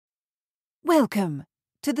Welcome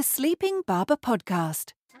to the Sleeping Barber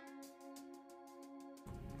podcast.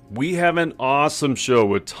 We have an awesome show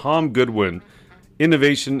with Tom Goodwin,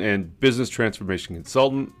 innovation and business transformation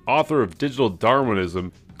consultant, author of Digital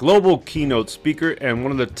Darwinism, global keynote speaker, and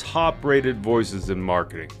one of the top-rated voices in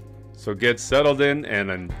marketing. So get settled in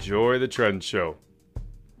and enjoy the Trend Show.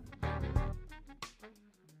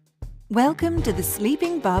 Welcome to the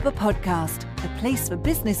Sleeping Barber podcast, the place for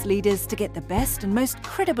business leaders to get the best and most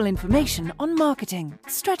credible information on marketing,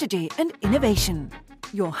 strategy, and innovation.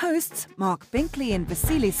 Your hosts, Mark Binkley and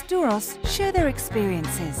Vasilis Douros, share their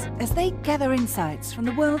experiences as they gather insights from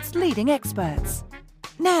the world's leading experts.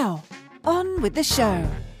 Now, on with the show.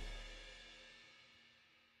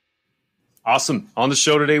 Awesome. On the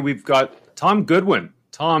show today, we've got Tom Goodwin.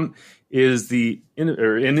 Tom is the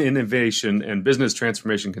innovation and business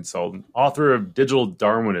transformation consultant, author of Digital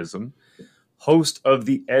Darwinism, host of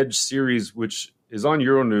the Edge series, which is on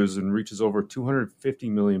Euronews and reaches over 250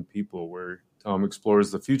 million people, where Tom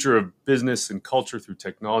explores the future of business and culture through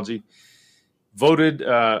technology, voted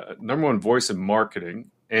number one voice in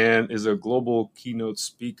marketing, and is a global keynote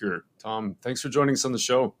speaker. Tom, thanks for joining us on the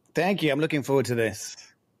show. Thank you. I'm looking forward to this.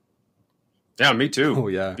 Yeah, me too. Oh,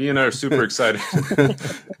 yeah. B and I are super excited.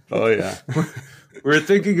 Oh, yeah. We're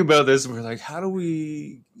thinking about this, and we're like, how do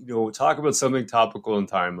we, talk about something topical and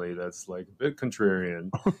timely that's like a bit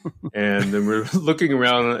contrarian? And then we're looking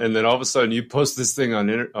around, and then all of a sudden you post this thing on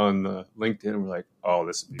LinkedIn, and we're like, oh,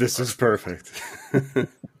 this is perfect.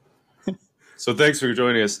 So thanks for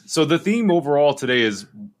joining us. So the theme overall today is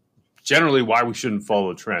generally why we shouldn't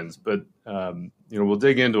follow trends, but we'll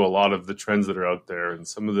dig into a lot of the trends that are out there and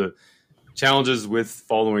some of the challenges with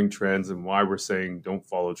following trends and why we're saying don't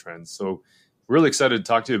follow trends. So really excited to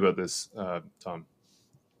talk to you about this, Tom.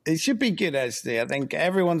 It should be good, actually. I think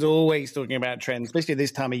everyone's always talking about trends, especially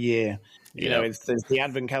this time of year. There's the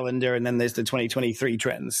Advent calendar and then there's the 2023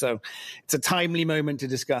 trends. So it's a timely moment to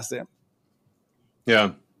discuss it.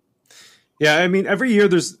 Yeah. Yeah, I mean, every year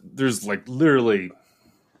there's like literally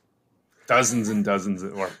dozens and dozens,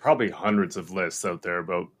 or probably hundreds of lists out there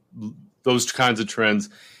about those kinds of trends.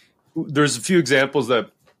 There's a few examples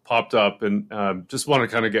that popped up, and just want to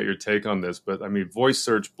kind of get your take on this. But I mean, voice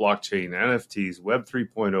search, blockchain, NFTs, Web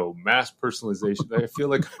 3.0, mass personalization. I feel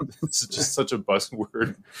like it's just such a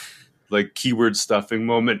buzzword, like keyword stuffing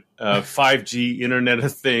moment. 5G, Internet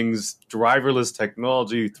of Things, driverless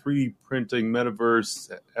technology, 3D printing,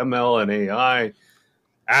 metaverse, ML and AI,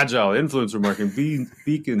 agile influencer marketing,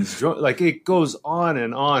 beacons. Like it goes on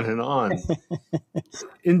and on and on.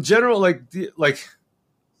 In general,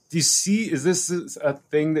 do you see, is this a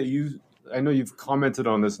thing that I know you've commented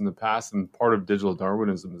on this in the past, and part of Digital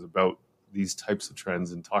Darwinism is about these types of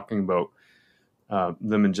trends and talking about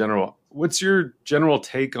them in general. What's your general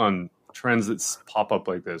take on trends that pop up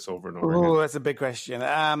like this over and over again? Oh, that's a big question.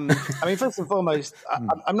 I mean, first and foremost,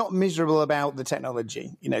 I'm not miserable about the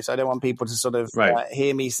technology, so I don't want people to sort of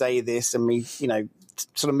hear me say this and me,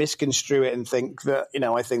 sort of misconstrue it and think that,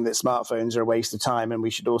 I think that smartphones are a waste of time and we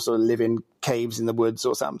should also live in caves in the woods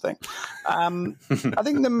or something. I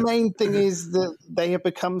think the main thing is that they have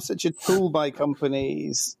become such a tool by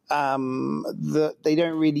companies that they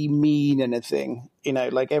don't really mean anything.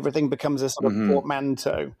 Like everything becomes a sort of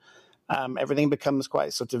portmanteau. Everything becomes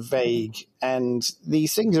quite sort of vague. And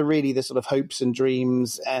these things are really the sort of hopes and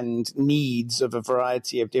dreams and needs of a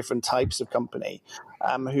variety of different types of company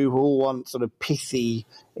who all want sort of pithy,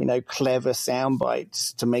 clever sound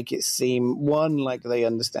bites to make it seem, one, like they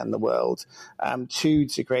understand the world, two,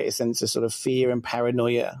 to create a sense of sort of fear and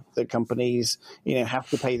paranoia that companies, have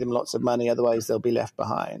to pay them lots of money, otherwise they'll be left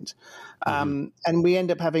behind. And we end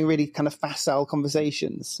up having really kind of facile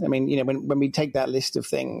conversations. I mean, when we take that list of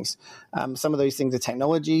things, some of those things are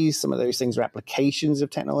technologies, some of those things are applications of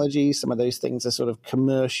technology, some of those things are sort of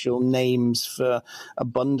commercial names for a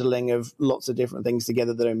bundling of lots of different things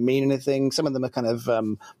together that don't mean anything. Some of them are kind of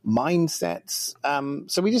mindsets.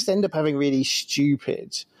 So we just end up having really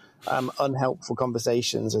stupid, unhelpful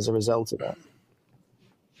conversations as a result of that.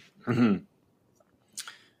 Mm-hmm.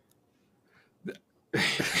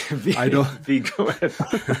 Go ahead.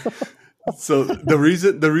 So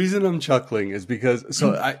the reason I'm chuckling is because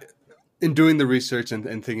in doing the research and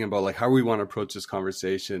thinking about like how we want to approach this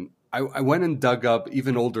conversation, I went and dug up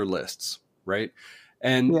even older lists, right?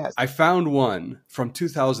 And yes. I found one from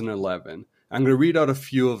 2011. I'm going to read out a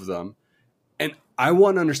few of them, and I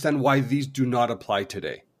want to understand why these do not apply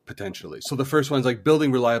today, potentially. So the first one is like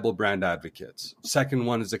building reliable brand advocates. Second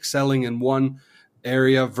one is excelling in one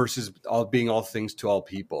area versus being all things to all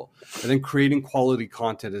people. And then creating quality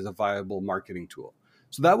content as a viable marketing tool.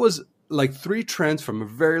 So that was like 3 trends from a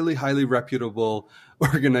very highly reputable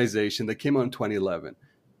organization that came out in 2011.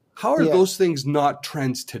 How are those things not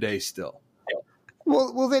trends today still?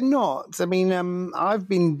 Well, they're not. I mean, I've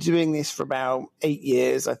been doing this for about 8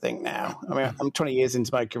 years, I think now. I mean, I'm 20 years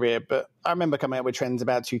into my career, but I remember coming out with trends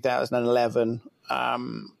about 2011.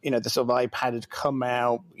 The sort of iPad had come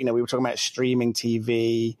out. We were talking about streaming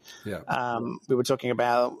TV. Yeah. We were talking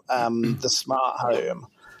about the smart home.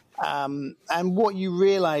 And what you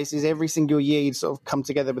realize is every single year you'd sort of come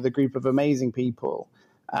together with a group of amazing people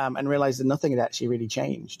and realize that nothing had actually really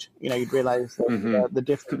changed. You'd realize that the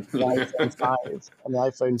difference between the iPhone 5 and the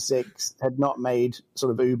iPhone 6 had not made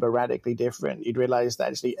sort of Uber radically different. You'd realize that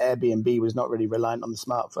actually Airbnb was not really reliant on the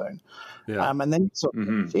smartphone. Yeah. And then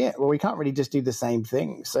we can't really just do the same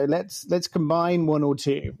thing. So let's combine one or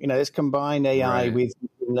two. Let's combine AI with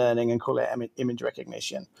learning and call it image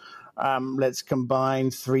recognition. Let's combine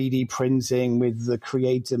 3D printing with the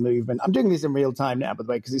creator movement. I'm doing this in real time now, by the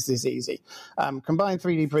way, because it's this easy. Combine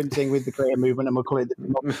 3D printing with the creator movement, and we'll call it the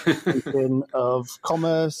democratization of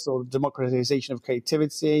commerce or democratization of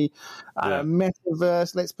creativity.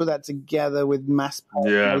 Metaverse, let's put that together with mass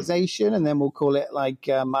personalization, and then we'll call it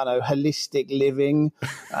holistic living.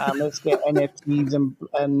 Let's get NFTs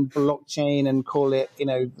and blockchain and call it,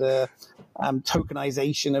 the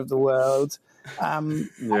tokenization of the world.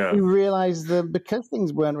 You realize that because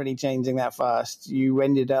things weren't really changing that fast, you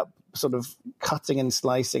ended up sort of cutting and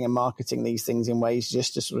slicing and marketing these things in ways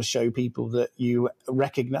just to sort of show people that you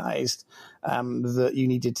recognized that you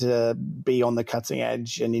needed to be on the cutting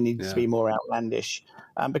edge and you needed to be more outlandish.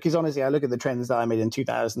 Because honestly, I look at the trends that I made in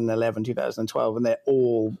 2011, 2012, and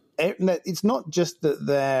it's not just that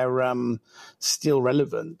they're still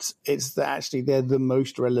relevant, it's that actually they're the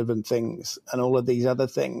most relevant things. And all of these other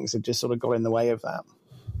things have just sort of got in the way of that.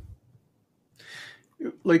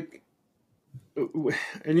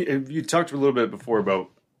 And you talked a little bit before about,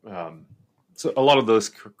 so a lot of those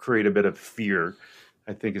create a bit of fear,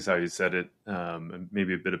 I think is how you said it, and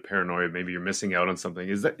maybe a bit of paranoia. Maybe you're missing out on something.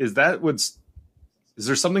 Is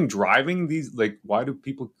there something driving these? Like, why do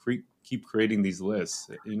people keep creating these lists?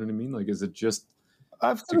 You know what I mean? Like, is it just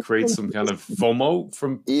to create some kind of FOMO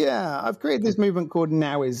from? Yeah, I've created this movement called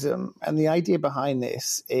Nowism. And the idea behind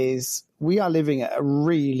this is we are living at a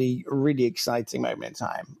really, really exciting moment in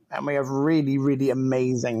time. And we have really, really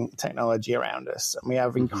amazing technology around us. And we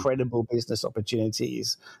have incredible business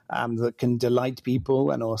opportunities that can delight people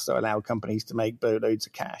and also allow companies to make boatloads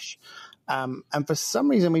of cash. And for some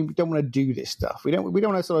reason, we don't want to do this stuff. We don't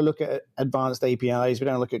want to sort of look at advanced APIs. We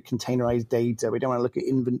don't want to look at containerized data. We don't want to look at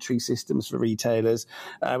inventory systems for retailers.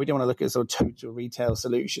 We don't want to look at sort of total retail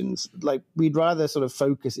solutions. Like, we'd rather sort of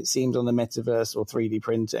focus, it seems, on the metaverse or 3D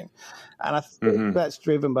printing. And I think that's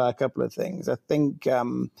driven by a couple of things. I think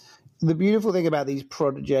the beautiful thing about these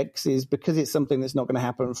projects is because it's something that's not going to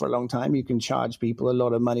happen for a long time, you can charge people a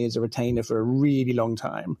lot of money as a retainer for a really long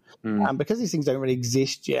time. And because these things don't really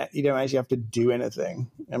exist yet, you don't actually have to do anything.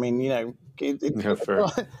 I mean,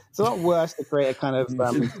 it's a lot worse to create a kind of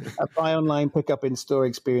a buy online, pick up in store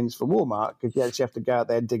experience for Walmart, because you actually have to go out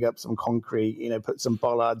there, dig up some concrete, put some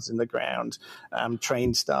bollards in the ground,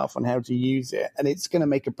 train staff on how to use it. And it's going to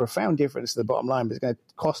make a profound difference to the bottom line, but it's going to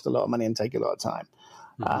cost a lot of money and take a lot of time.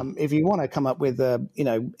 If you want to come up with a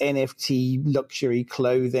NFT luxury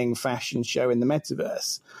clothing fashion show in the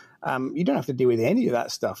metaverse, you don't have to deal with any of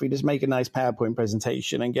that stuff. You just make a nice PowerPoint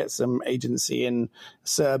presentation and get some agency in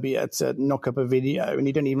Serbia to knock up a video, and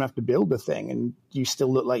you don't even have to build the thing, and you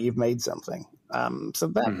still look like you've made something. So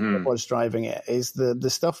that's what's driving it, is the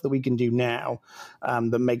stuff that we can do now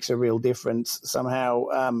that makes a real difference. Somehow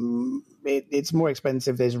it's more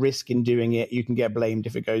expensive. There's risk in doing it. You can get blamed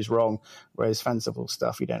if it goes wrong, whereas fanciful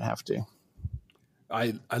stuff, you don't have to.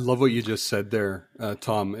 I love what you just said there,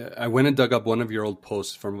 Tom. I went and dug up one of your old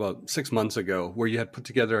posts from about 6 months ago where you had put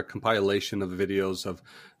together a compilation of videos of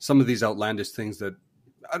some of these outlandish things that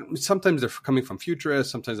sometimes they're coming from futurists,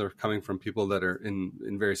 sometimes they're coming from people that are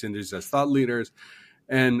in various industries as thought leaders.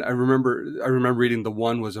 And I remember reading the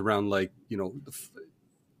one was around by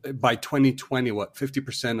 2020,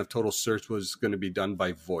 50% of total search was going to be done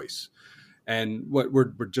by voice. And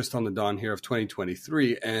we're just on the dawn here of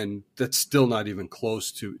 2023, and that's still not even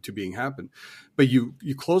close to being happened. But you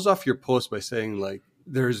close off your post by saying, like,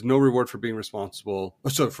 there is no reward for being responsible,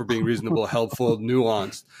 for being reasonable, helpful,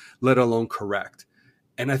 nuanced, let alone correct.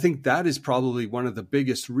 And I think that is probably one of the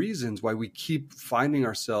biggest reasons why we keep finding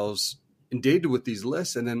ourselves inundated with these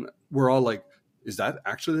lists. And then we're all like, is that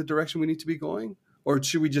actually the direction we need to be going? Or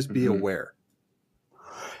should we just be aware?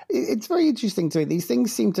 It's very interesting to me. These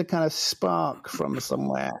things seem to kind of spark from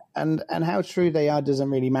somewhere, and how true they are doesn't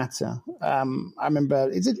really matter. I remember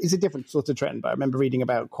it's a different sort of trend, but I remember reading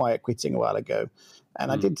about quiet quitting a while ago,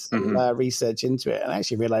 and I did some research into it, and I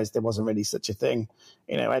actually realized there wasn't really such a thing.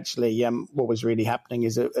 Actually, what was really happening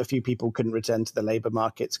is a few people couldn't return to the labour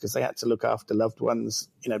markets because they had to look after loved ones,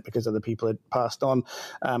 because other people had passed on.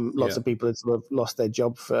 Lots of people had sort of lost their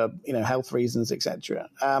job for, health reasons, etc.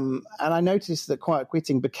 And I noticed that quiet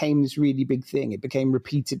quitting became this really big thing. It became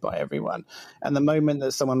repeated by everyone. And the moment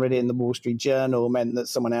that someone read it in the Wall Street Journal meant that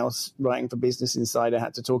someone else writing for Business Insider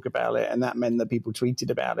had to talk about it. And that meant that people tweeted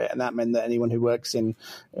about it. And that meant that anyone who works in,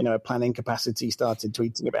 a planning capacity started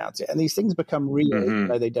tweeting about it. And these things become real.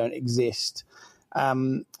 Though they don't exist.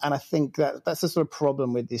 And I think that's the sort of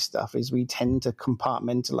problem with this stuff is we tend to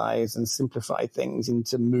compartmentalize and simplify things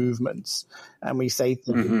into movements. And we say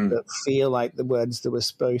things that feel like the words that we're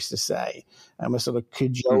supposed to say. And we're sort of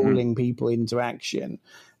cajoling people into action.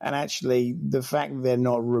 And actually, the fact that they're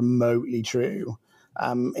not remotely true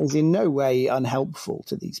is in no way unhelpful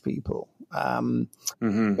to these people.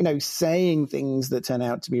 Saying things that turn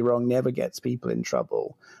out to be wrong never gets people in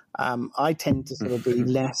trouble. I tend to sort of be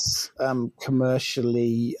less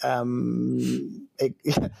commercially. I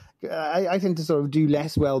tend to sort of do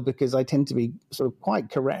less well because I tend to be sort of quite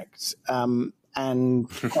correct and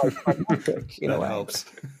quite pragmatic. That helps.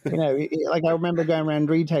 Like I remember going around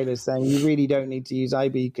retailers saying you really don't need to use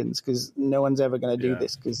iBeacons because no one's ever going to do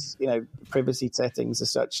this because privacy settings are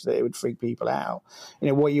such that it would freak people out.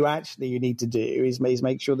 What you need to do is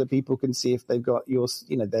make sure that people can see if they've got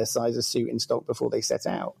their size of suit in stock before they set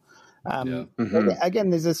out. Again,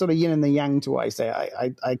 there's a sort of yin and the yang to what I say.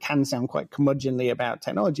 I can sound quite curmudgeonly about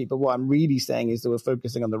technology, but what I'm really saying is that we're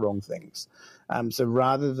focusing on the wrong things. So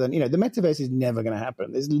rather than, the metaverse is never going to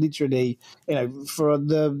happen. There's literally, for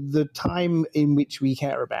the time in which we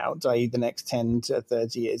care about, i.e. the next 10 to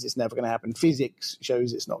 30 years, it's never going to happen. Physics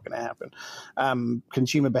shows it's not going to happen.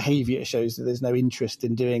 Consumer behavior shows that there's no interest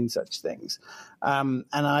in doing such things. And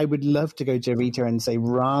I would love to go to a retailer and say,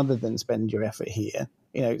 rather than spend your effort here,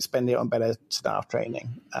 spend it on better staff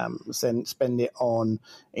training, spend it on,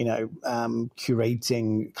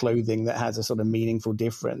 curating clothing that has a sort of meaningful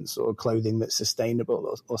difference or clothing that's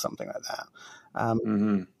sustainable or something like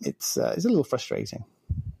that. It's a little frustrating.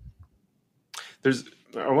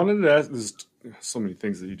 I wanted to ask, there's so many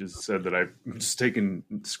things that you just said that I'm just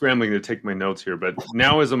scrambling to take my notes here, but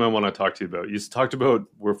Nowism I want to talk to you about. You talked about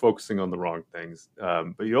we're focusing on the wrong things,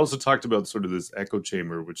 but you also talked about sort of this echo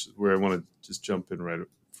chamber, which is where I want to just jump in right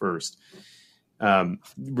first.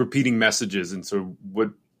 Repeating messages, and so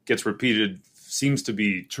what gets repeated seems to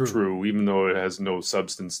be true, even though it has no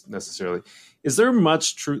substance necessarily. Is there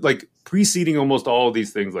much truth, like preceding almost all of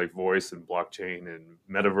these things like voice and blockchain and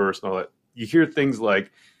metaverse and all that? You hear things like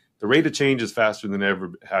the rate of change is faster than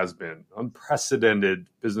ever has been. Unprecedented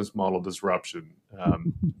business model disruption.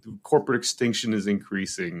 Corporate extinction is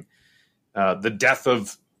increasing. The death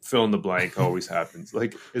of fill in the blank always happens.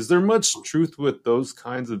 Like, is there much truth with those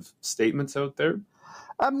kinds of statements out there?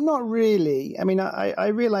 Not really. I mean, I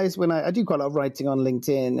realize when I do quite a lot of writing on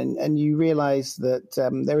LinkedIn, and you realize that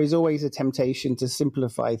there is always a temptation to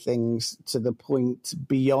simplify things to the point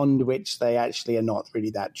beyond which they actually are not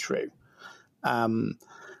really that true.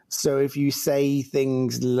 So if you say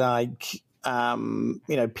things like,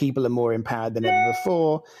 people are more empowered than ever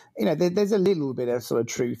before, there's a little bit of sort of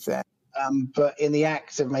truth there. But in the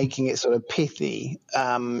act of making it sort of pithy,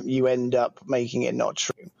 you end up making it not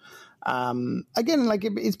true. Again, like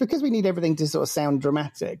it's because we need everything to sort of sound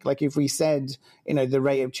dramatic. Like if we said, the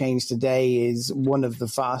rate of change today is one of the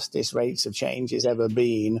fastest rates of change it's ever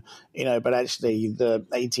been, but actually the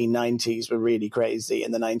 1890s were really crazy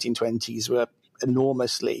and the 1920s were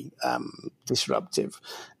enormously disruptive.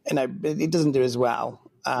 It doesn't do as well.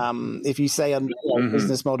 If you say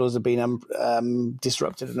business models have been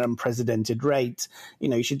disrupted at an unprecedented rate,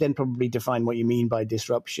 you should then probably define what you mean by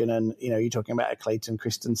disruption. And, you're talking about a Clayton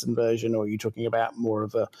Christensen version, or you're talking about more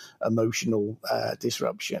of a emotional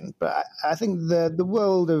disruption. But I think the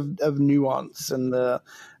world of nuance and the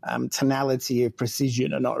tonality of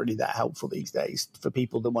precision are not really that helpful these days for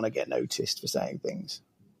people that want to get noticed for saying things.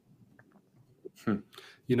 I'm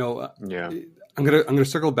gonna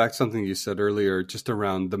circle back to something you said earlier, just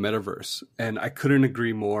around the metaverse, and I couldn't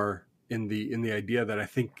agree more in the idea that I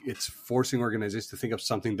think it's forcing organizations to think of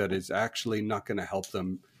something that is actually not going to help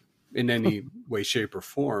them in any way, shape, or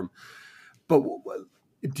form. But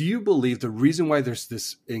do you believe the reason why there's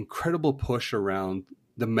this incredible push around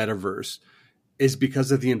the metaverse is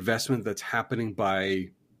because of the investment that's happening by,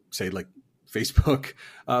 say, like Facebook,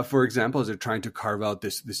 for example, as they're trying to carve out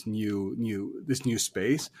this new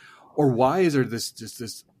space? Or why is there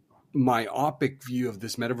this myopic view of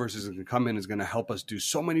this metaverse is going to come in, is going to help us do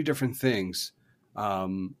so many different things,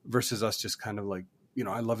 versus us just kind of like,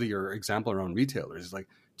 I love your example around retailers. Like,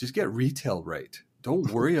 just get retail right.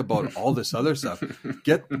 Don't worry about all this other stuff.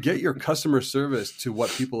 Get your customer service to what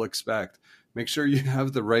people expect. Make sure you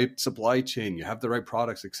have the right supply chain, you have the right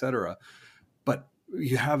products, etc. But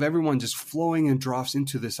you have everyone just flowing in drafts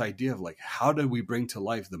into this idea of like, how do we bring to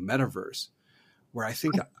life the metaverse? Where I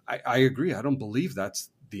think I agree. I don't believe that's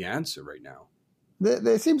the answer right now.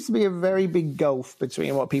 There seems to be a very big gulf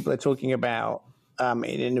between what people are talking about in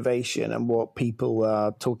innovation and what people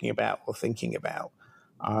are talking about or thinking about.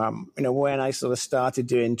 When I sort of started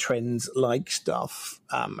doing trends like stuff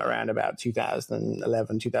around about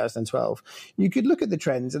 2011, 2012, you could look at the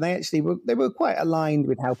trends and they were quite aligned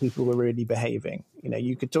with how people were really behaving.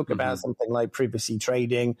 You could talk about something like privacy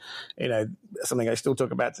trading, something I still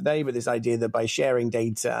talk about today, but this idea that by sharing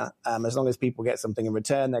data, as long as people get something in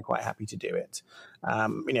return, they're quite happy to do it.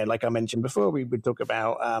 Like I mentioned before, we would talk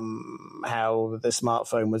about how the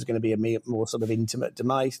smartphone was going to be a more sort of intimate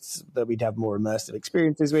device that we'd have more immersive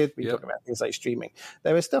experiences with. We talk about things like streaming.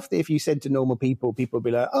 There was stuff that if you said to normal people would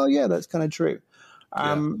be like, oh yeah, that's kind of true.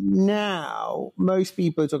 Now, most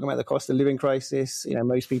people are talking about the cost of living crisis.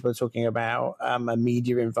 Most people are talking about a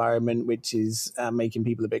media environment which is making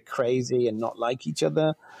people a bit crazy and not like each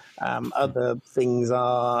other. Other things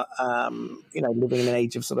are, living in an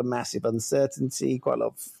age of sort of massive uncertainty, quite a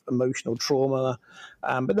lot of emotional trauma.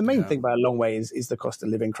 But the main thing by a long way is the cost of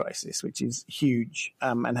living crisis, which is huge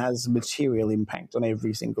and has material impact on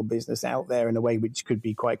every single business out there in a way which could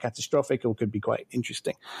be quite catastrophic or could be quite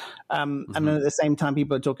interesting. And then at the same time,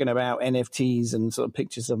 people are talking about NFTs and sort of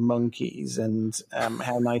pictures of monkeys and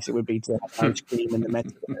how nice it would be to have ice cream in the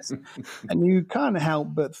metaverse. And you can't help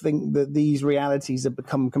but think that these realities have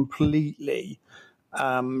become completely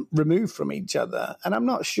removed from each other. And I'm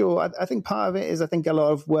not sure. I think part of it is I think a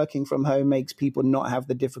lot of working from home makes people not have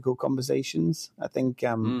the difficult conversations. I think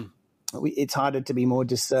it's harder to be more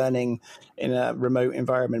discerning in a remote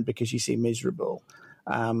environment because you seem miserable.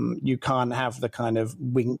 You can't have the kind of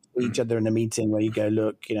wink to each other in a meeting where you go,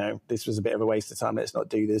 look, this was a bit of a waste of time. Let's not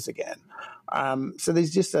do this again. So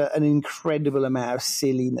there's just an incredible amount of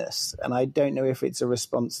silliness. And I don't know if it's a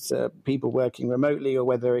response to people working remotely or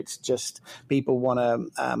whether it's just people want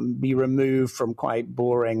to be removed from quite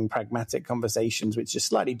boring, pragmatic conversations, which is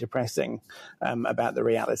slightly depressing about the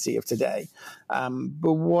reality of today.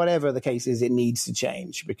 But whatever the case is, it needs to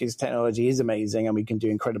change because technology is amazing and we can do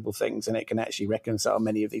incredible things and it can actually reconcile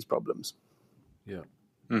many of these problems. Yeah.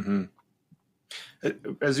 Mm-hmm.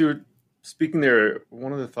 As you were speaking there,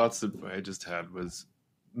 one of the thoughts that I just had was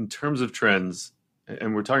in terms of trends,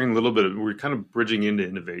 and we're talking a little bit, we're kind of bridging into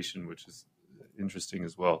innovation, which is interesting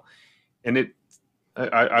as well. And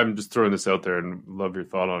I'm just throwing this out there and love your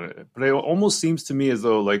thought on it. But it almost seems to me as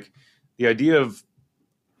though like the idea of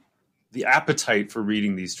the appetite for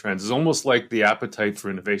reading these trends is almost like the appetite for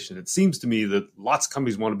innovation. It seems to me that lots of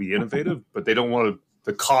companies want to be innovative, but they don't want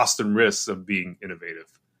the cost and risks of being innovative.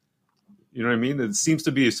 You know what I mean? It seems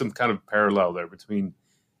to be some kind of parallel there between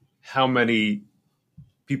how many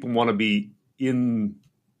people want to be in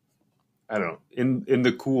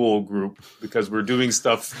the cool group because we're doing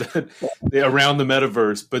stuff that around the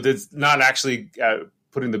metaverse, but it's not actually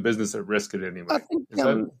putting the business at risk in any way.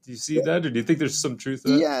 Do you see that, or do you think there's some truth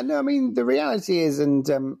to that? Yeah, no, I mean, the reality is, and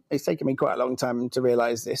it's taken me quite a long time to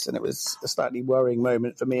realize this, and it was a slightly worrying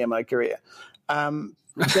moment for me in my career.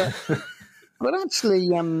 But actually,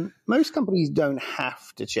 most companies don't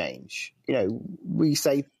have to change. We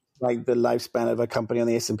say like the lifespan of a company on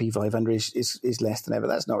the S&P 500 is less than ever.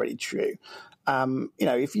 That's not really true.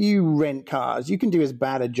 If you rent cars, you can do as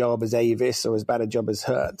bad a job as Avis or as bad a job as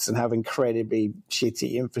Hertz and have incredibly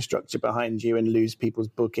shitty infrastructure behind you and lose people's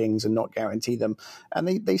bookings and not guarantee them. And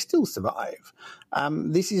they still survive.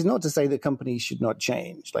 This is not to say that companies should not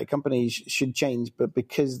change. Like companies should change, but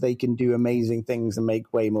because they can do amazing things and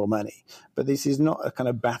make way more money. But this is not a kind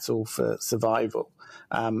of battle for survival.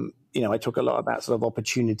 I talk a lot about sort of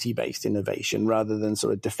opportunity-based innovation rather than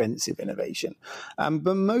sort of defensive innovation.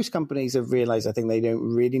 But most companies have realized, I think, they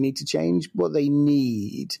don't really need to change. What they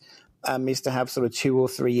need is to have sort of 2 or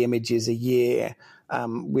 3 images a year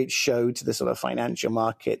which show to the sort of financial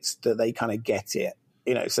markets that they kind of get it.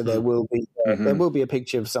 So there will be a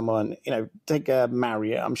picture of someone, take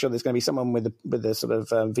Marriott. I'm sure there's going to be someone with a sort of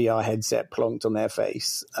VR headset plonked on their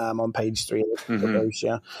face on page 3 of the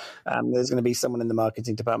brochure. There's going to be someone in the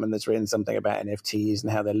marketing department that's written something about NFTs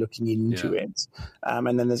and how they're looking into it.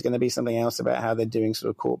 And then there's going to be something else about how they're doing sort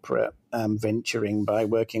of corporate venturing by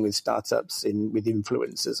working with startups with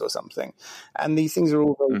influencers or something. And these things are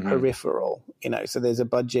all very peripheral, so there's a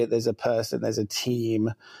budget, there's a person, there's a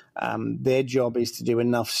team. Their job is to do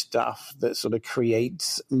enough stuff that sort of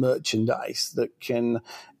creates merchandise that can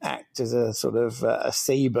act as a sort of a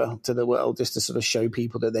saber to the world, just to sort of show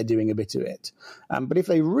people that they're doing a bit of it. But if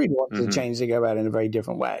they really want to change, they go about it in a very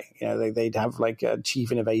different way. They'd have like a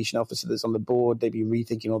chief innovation officer that's on the board. They'd be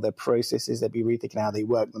rethinking all their processes. They'd be rethinking how they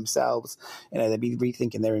work themselves. They'd be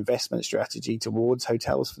rethinking their investment strategy towards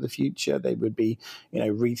hotels for the future. They would be,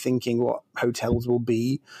 rethinking what hotels will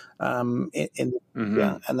be and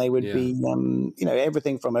they would be,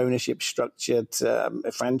 everything from ownership structure to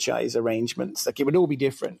franchise arrangements. Like, it would all be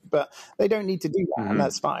different, but they don't need to do that, and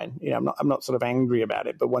that's fine. I'm not sort of angry about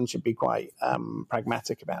it, but one should be quite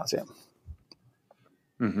pragmatic about it.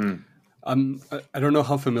 I don't know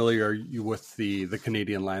how familiar are you with the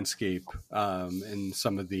Canadian landscape and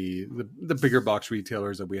some of the bigger box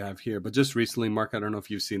retailers that we have here. But just recently, Mark, I don't know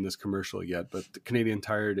if you've seen this commercial yet, but the Canadian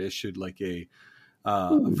Tire issued like a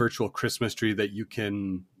virtual Christmas tree that you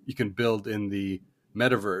can build in the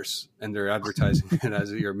metaverse, and they're advertising it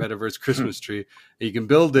as your metaverse Christmas tree. And you can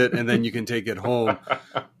build it and then you can take it home.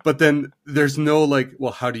 But then there's no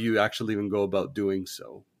well, how do you actually even go about doing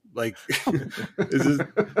so? Like,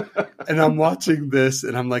 and I'm watching this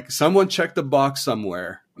and I'm like, someone checked the box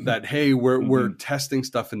somewhere that, hey, we're testing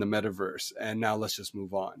stuff in the metaverse and now let's just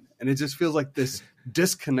move on. And it just feels like this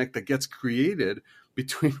disconnect that gets created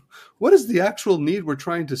between what is the actual need we're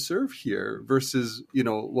trying to serve here versus,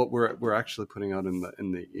 what we're actually putting out in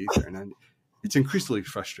the ether. And it's increasingly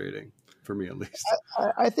frustrating for me, at least.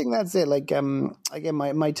 I think that's it. Like, again,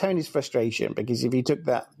 my tone is frustration, because if you took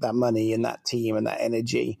that money and that team and that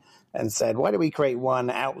energy and said, why don't we create one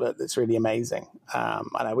outlet that's really amazing?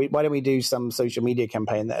 Why don't we do some social media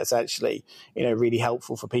campaign that's actually, really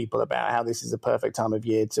helpful for people about how this is a perfect time of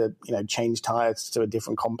year to, change tires to a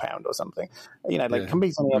different compound or something.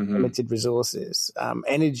 Companies only have limited resources.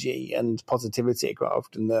 Energy and positivity are quite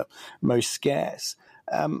often the most scarce.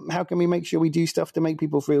 How can we make sure we do stuff to make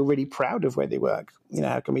people feel really proud of where they work?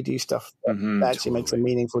 How can we do stuff that actually makes a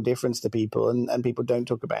meaningful difference to people, and people don't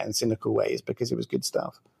talk about it in cynical ways because it was good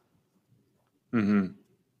stuff? Kind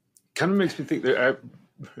of makes me think that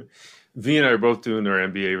V and I are both doing our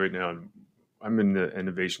MBA right now, and I'm in the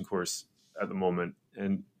innovation course at the moment.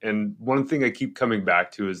 And one thing I keep coming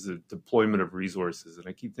back to is the deployment of resources. And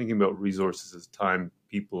I keep thinking about resources as time,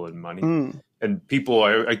 people, and money. And people,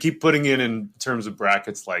 I keep putting in terms of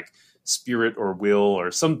brackets like spirit or will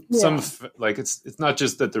or some like it's not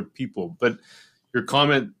just that they're people. But your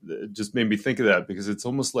comment just made me think of that, because it's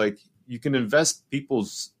almost like you can invest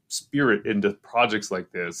people's spirit into projects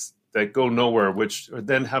like this that go nowhere, which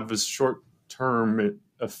then have this short-term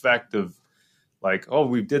effect of like, oh,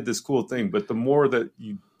 we did this cool thing. But the more that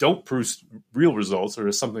you don't produce real results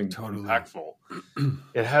or something impactful,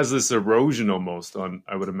 it has this erosion almost on,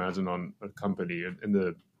 I would imagine, on a company and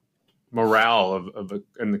the morale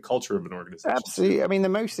and the culture of an organization. Absolutely. I mean, the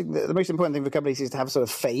most important thing for companies is to have sort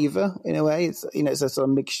of favor in a way. It's, it's a sort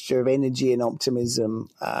of mixture of energy and optimism,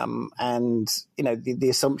 and, the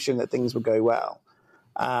assumption that things will go well.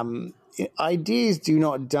 Ideas do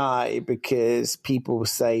not die because people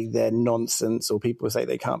say they're nonsense or people say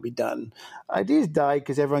they can't be done. Ideas die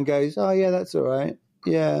because everyone goes, oh yeah, that's all right.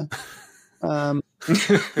 Yeah. Yeah,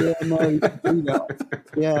 no, do that.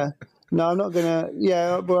 Yeah. No, I'm not gonna.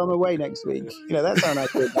 Yeah, well, I'm away next week. That's how I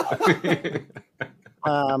do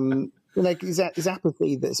that. It's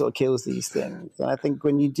apathy that sort of kills these things. And I think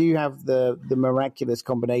when you do have the miraculous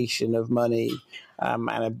combination of money and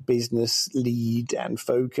a business lead and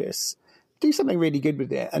focus, do something really good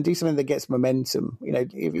with it and do something that gets momentum.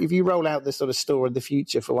 If you roll out the sort of store of the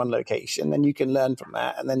future for one location, then you can learn from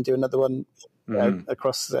that and then do another one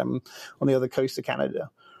across on the other coast of Canada.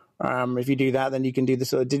 If you do that, then you can do the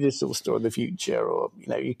sort of digital store of the future, or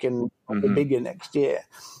you can be bigger next year.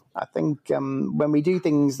 I think when we do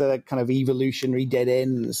things that are kind of evolutionary dead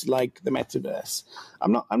ends like the metaverse,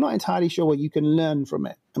 I'm not entirely sure what you can learn from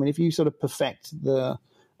it. I mean, if you sort of perfect the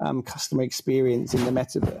customer experience in the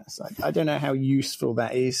metaverse, I don't know how useful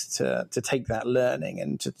that is to take that learning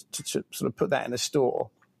and to sort of put that in a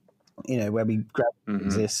store, where we grab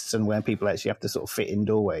exists and where people actually have to sort of fit in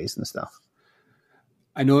doorways and stuff.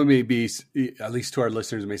 I know it may be, at least to our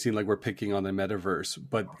listeners, it may seem like we're picking on the metaverse,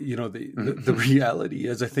 but the reality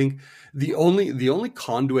is, I think the only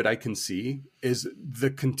conduit I can see is the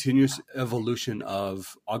continuous evolution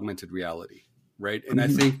of augmented reality, right? And I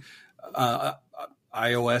think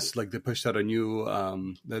iOS, like they pushed out a new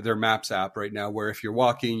their Maps app right now, where if you're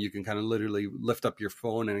walking, you can kind of literally lift up your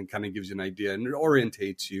phone and it kind of gives you an idea and it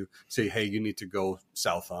orientates you. Say, hey, you need to go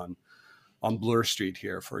south on Bloor Street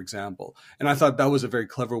here, for example. And I thought that was a very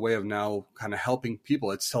clever way of now kind of helping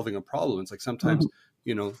people. It's solving a problem. It's like sometimes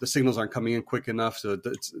the signals aren't coming in quick enough, so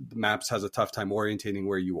the Maps has a tough time orientating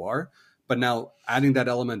where you are. But now adding that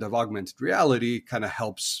element of augmented reality kind of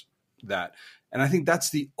helps that. And I think that's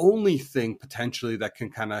the only thing potentially that can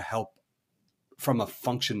kind of help from a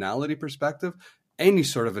functionality perspective, any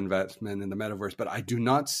sort of investment in the metaverse. But I do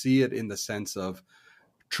not see it in the sense of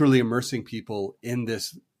truly immersing people in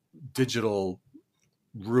this digital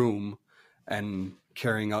room and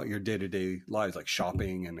carrying out your day-to-day lives, like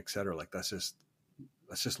shopping and et cetera. Like that's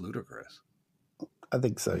just ludicrous. I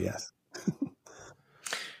think so, yes.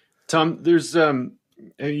 Tom, there's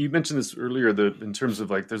you mentioned this earlier, in terms of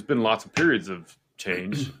like there's been lots of periods of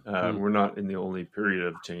change. We're not in the only period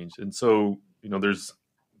of change, and so there's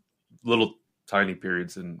little tiny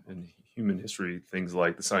periods in human history, things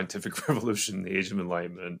like the scientific revolution, the Age of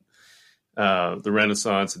Enlightenment, the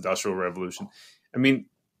Renaissance, Industrial Revolution. I mean,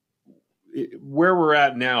 where we're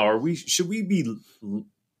at now, should we be,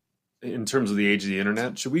 in terms of the age of the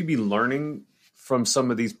internet, should we be learning from some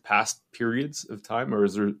of these past periods of time, or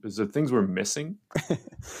is there things we're missing?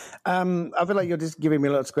 I feel like you're just giving me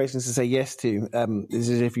lots of questions to say yes to. This is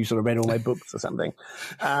as if you sort of read all my books or something.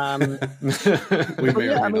 We may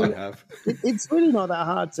or may not have. It's really not that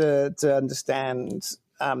hard to understand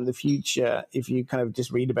the future if you kind of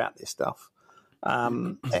just read about this stuff.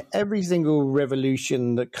 Every single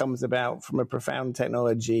revolution that comes about from a profound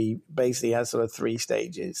technology basically has sort of three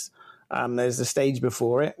stages. There's the stage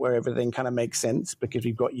before it where everything kind of makes sense because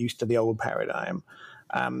we've got used to the old paradigm.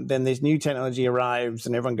 Then this new technology arrives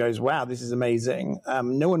and everyone goes, wow, this is amazing.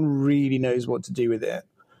 No one really knows what to do with it.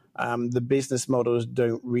 The business models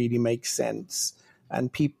don't really make sense.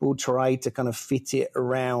 And people try to kind of fit it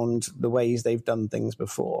around the ways they've done things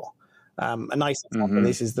before. A nice example of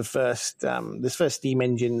this is the first steam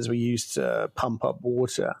engines were used to pump up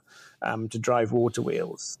water to drive water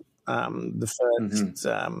wheels. The first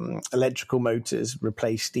electrical motors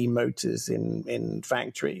replaced steam motors in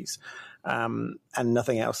factories, and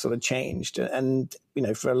nothing else sort of changed. And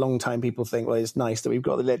for a long time, people think, well, it's nice that we've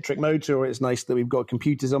got the electric motor, or it's nice that we've got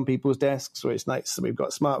computers on people's desks, or it's nice that we've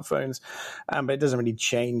got smartphones, but it doesn't really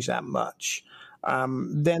change that much.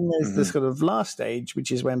 Then there's the sort of last stage,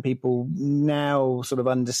 which is when people now sort of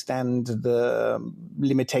understand the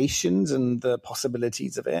limitations and the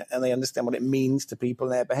possibilities of it, and they understand what it means to people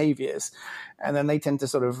and their behaviors. And then they tend to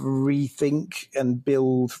sort of rethink and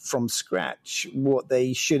build from scratch what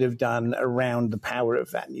they should have done around the power of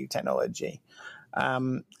that new technology.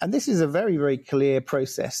 And this is a very, very clear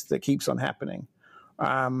process that keeps on happening.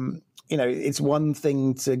 It's one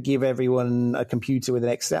thing to give everyone a computer with an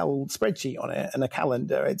Excel spreadsheet on it and a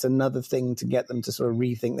calendar. It's another thing to get them to sort of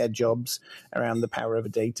rethink their jobs around the power of a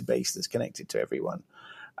database that's connected to everyone.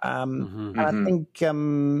 And I think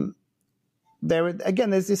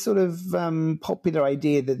there's this sort of popular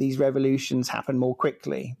idea that these revolutions happen more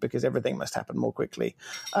quickly because everything must happen more quickly.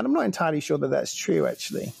 And I'm not entirely sure that that's true,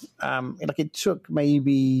 actually. It took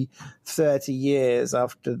maybe 30 years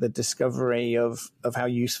after the discovery of how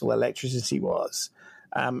useful electricity was,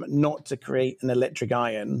 not to create an electric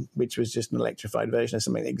iron, which was just an electrified version of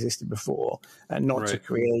something that existed before, and not to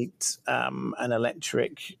create an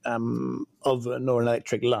electric oven or an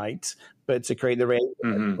electric light, but to create the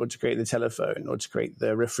radio or to create the telephone or to create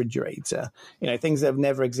the refrigerator, things that have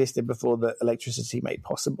never existed before that electricity made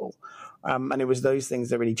possible. And it was those things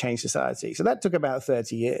that really changed society. So that took about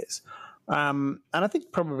 30 years. And I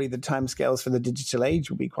think probably the timescales for the digital age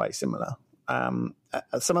will be quite similar.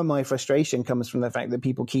 Some of my frustration comes from the fact that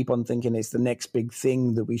people keep on thinking it's the next big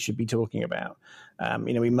thing that we should be talking about.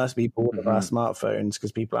 We must be bored of our smartphones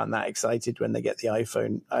because people aren't that excited when they get the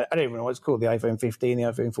iPhone. I don't even know what it's called, the iPhone 15, the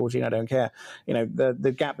iPhone 14, I don't care.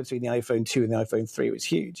 The gap between the iPhone 2 and the iPhone 3 was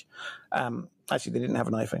huge. Actually, they didn't have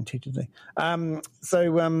an iPhone 2, did they?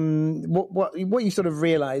 What you sort of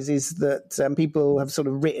realize is that people have sort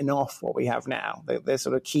of written off what we have now. They're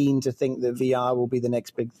sort of keen to think that VR will be the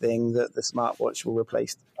next big thing, that the smartwatch will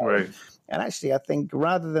replace the phone. Right. And actually, I think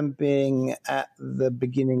rather than being at the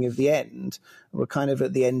beginning of the end, we're kind of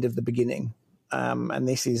at the end of the beginning. And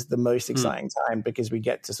this is the most exciting time because we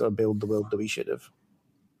get to sort of build the world that we should have.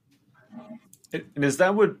 And is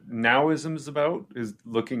that what Nowism is about? Is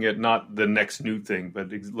looking at not the next new thing, but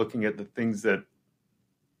looking at the things that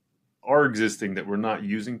are existing that we're not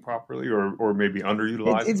using properly or maybe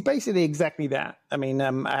underutilizing? It's basically exactly that. I mean,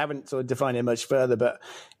 I haven't sort of defined it much further, but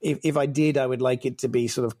if I did, I would like it to be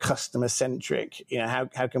sort of customer centric. You know,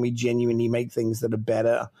 how can we genuinely make things that are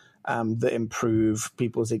better, that improve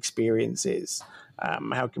people's experiences?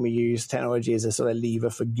 How can we use technology as a sort of lever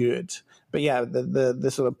for good? But yeah, the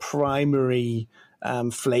sort of primary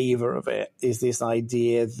flavor of it is this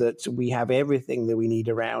idea that we have everything that we need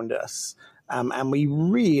around us. And we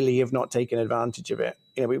really have not taken advantage of it.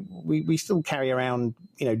 You know, we still carry around,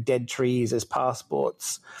 you know, dead trees as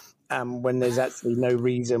passports when there's actually no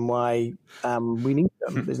reason why we need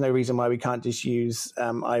them. There's no reason why we can't just use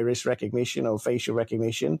iris recognition or facial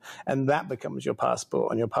recognition, and that becomes your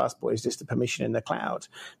passport, and your passport is just a permission in the cloud.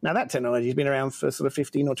 Now, that technology has been around for sort of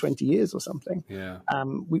 15 or 20 years or something. Yeah.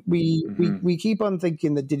 We keep on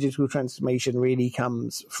thinking that digital transformation really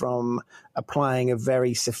comes from applying a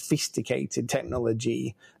very sophisticated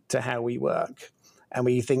technology to how we work. And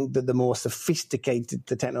we think that the more sophisticated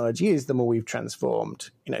the technology is, the more we've transformed.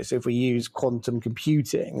 You know, so if we use quantum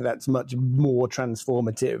computing, that's much more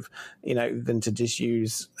transformative, you know, than to just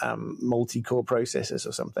use multi-core processors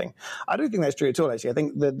or something. I don't think that's true at all, actually. I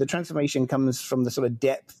think the transformation comes from the sort of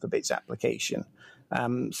depth of its application.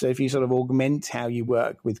 So if you sort of augment how you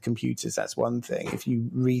work with computers, that's one thing. If you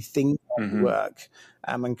rethink how you work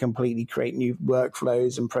and completely create new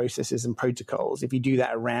workflows and processes and protocols, if you do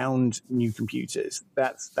that around new computers,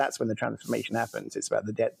 that's when the transformation happens. It's about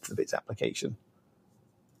the depth of its application.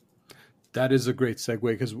 That is a great segue,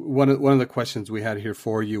 because one of the questions we had here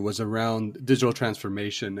for you was around digital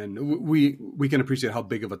transformation, and we can appreciate how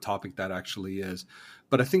big of a topic that actually is.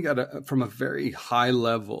 But I think from a very high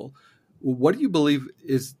level, what do you believe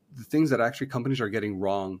is the things that actually companies are getting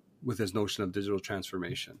wrong with this notion of digital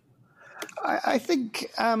transformation? I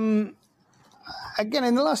think, again,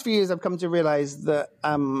 in the last few years, I've come to realize that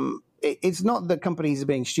it's not that companies are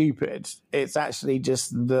being stupid. It's actually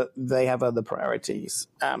just that they have other priorities.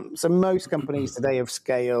 So most companies today of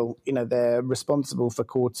scale, you know, they're responsible for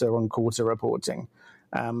quarter-on-quarter reporting.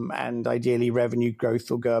 And ideally, revenue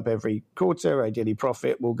growth will go up every quarter. Ideally,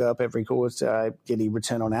 profit will go up every quarter. Ideally,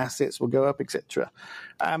 return on assets will go up, etc.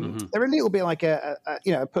 They're a little bit like I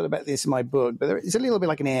put about this in my book, but it's a little bit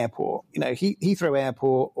like an airport. You know, Heathrow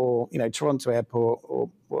Airport or, you know, Toronto Airport, or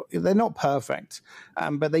they're not perfect,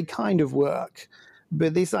 but they kind of work.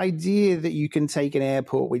 But this idea that you can take an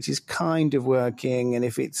airport which is kind of working, and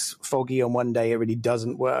if it's foggy on one day, it really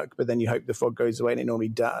doesn't work, but then you hope the fog goes away, and it normally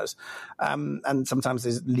does. And sometimes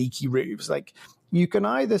there's leaky roofs. Like, you can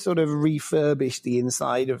either sort of refurbish the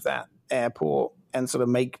inside of that airport and sort of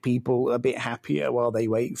make people a bit happier while they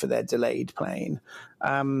wait for their delayed plane.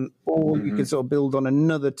 Or you can sort of build on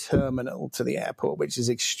another terminal to the airport, which is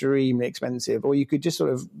extremely expensive. Or you could just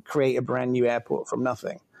sort of create a brand new airport from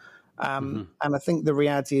nothing. And I think the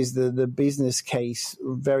reality is the business case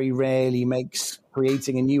very rarely makes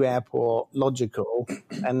creating a new airport logical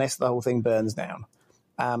unless the whole thing burns down.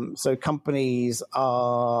 So companies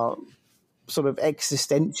are sort of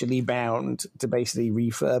existentially bound to basically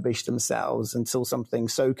refurbish themselves until something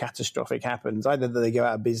so catastrophic happens, either that they go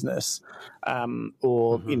out of business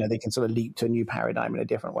or, you know, they can sort of leap to a new paradigm in a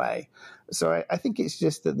different way. So I think it's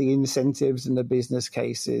just that the incentives and the business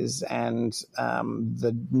cases and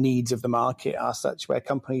the needs of the market are such where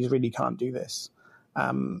companies really can't do this.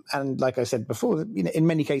 And like I said before, you know, in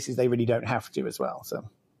many cases, they really don't have to as well. So,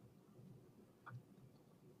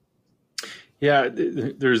 yeah,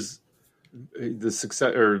 there's the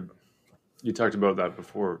success, or you talked about that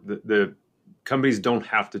before. The companies don't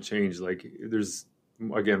have to change. Like, there's,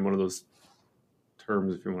 again, one of those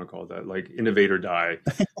terms, if you want to call it that, like innovate or die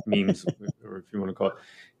memes, or if you want to call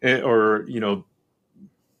it, or, you know,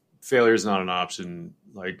 failure is not an option.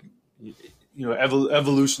 Like, you know,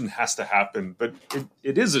 evolution has to happen, but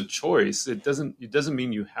it is a choice. It doesn't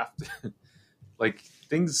mean you have to. Like,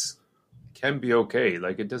 things can be okay.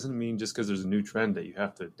 Like, it doesn't mean just because there's a new trend that you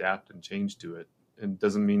have to adapt and change to it. And it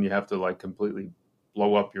doesn't mean you have to, like, completely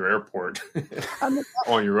blow up your airport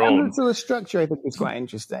on your own. And so the structure, I think, is quite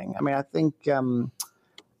interesting. I mean, I think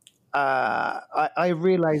I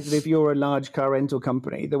realized that if you're a large car rental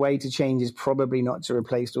company, the way to change is probably not to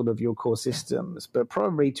replace all of your core systems, but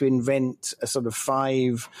probably to invent a sort of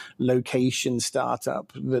 5-location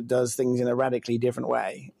startup that does things in a radically different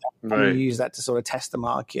way. Right. And you use that to sort of test the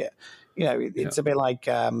market. You know, it's a bit like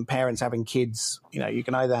parents having kids. You know, you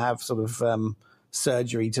can either have sort of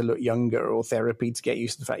surgery to look younger or therapy to get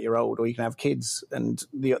used to the fact you're old, or you can have kids. And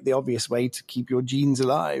the obvious way to keep your genes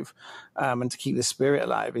alive and to keep the spirit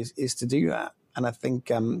alive is to do that. And I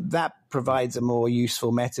think that provides a more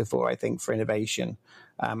useful metaphor, I think, for innovation.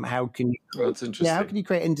 How can you that's interesting. how can you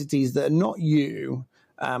create entities that are not you,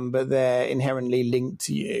 but they're inherently linked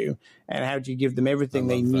to you? And how do you give them everything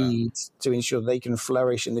they need to ensure they can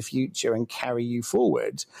flourish in the future and carry you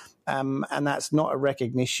forward? And that's not a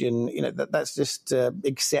recognition, that's just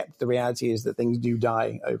accept the reality is that things do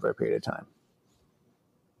die over a period of time.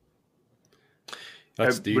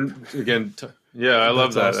 That's deep. I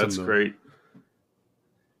love that. Awesome, that's great.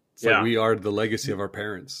 It's like we are the legacy of our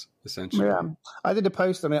parents, essentially. Yeah. I did a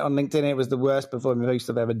post on it on LinkedIn. It was the worst performing post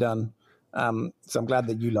I've ever done. So I'm glad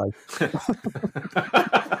that you like it.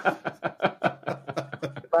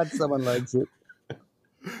 Glad someone likes it.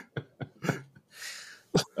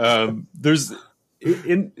 One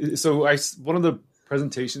of the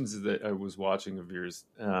presentations that I was watching of yours,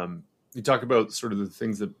 you talk about sort of the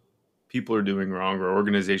things that people are doing wrong or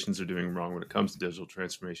organizations are doing wrong when it comes to digital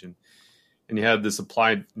transformation. And you had this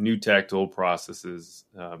applied new tech to old processes,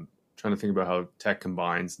 trying to think about how tech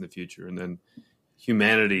combines in the future, and then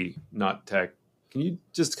humanity, not tech. Can you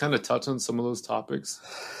just kind of touch on some of those topics?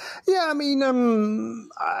 Yeah, I mean,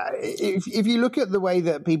 if you look at the way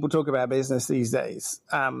that people talk about business these days,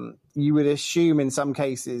 you would assume in some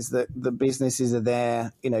cases that the businesses are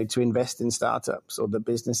there, to invest in startups, or the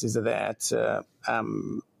businesses are there to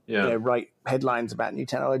write headlines about new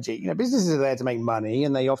technology. Businesses are there to make money,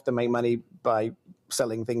 and they often make money by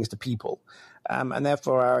selling things to people. And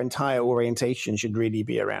therefore, our entire orientation should really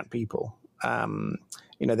be around people.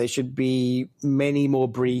 There should be many more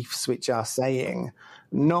briefs which are saying,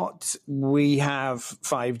 not we have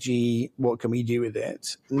 5G, what can we do with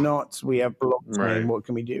it? Not we have blockchain, what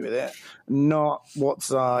can we do with it? Not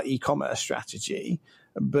what's our e-commerce strategy,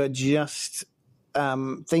 but just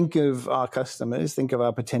think of our customers, think of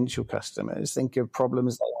our potential customers, think of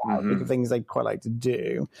problems they have, think of things they'd quite like to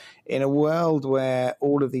do in a world where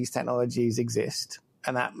all of these technologies exist.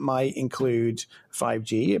 And that might include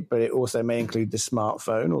 5G, but it also may include the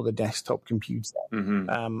smartphone or the desktop computer,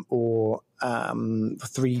 or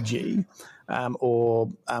 3G, or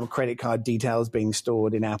credit card details being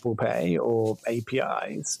stored in Apple Pay, or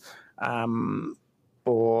APIs,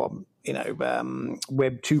 or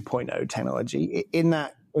Web 2.0 technology. In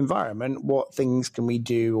that environment, what things can we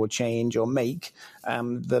do or change or make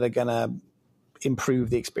that are going to improve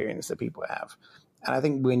the experience that people have? And I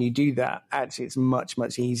think when you do that, actually, it's much,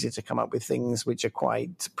 much easier to come up with things which are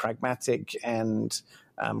quite pragmatic and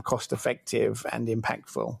cost-effective and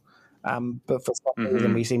impactful. But for some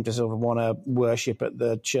reason, we seem to sort of want to worship at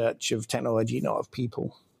the church of technology, not of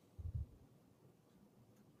people.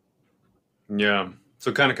 Yeah.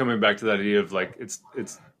 So kind of coming back to that idea of like, it's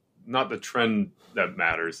not the trend that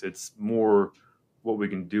matters. It's more what we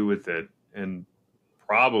can do with it. And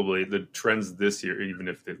probably the trends this year, even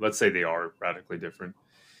if let's say they are radically different,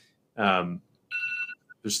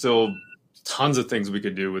 there's still tons of things we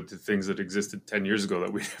could do with the things that existed 10 years ago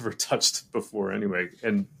that we never touched before anyway.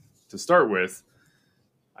 And to start with,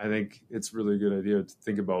 I think it's really a good idea to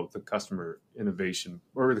think about the customer innovation,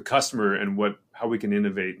 or the customer and how we can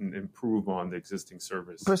innovate and improve on the existing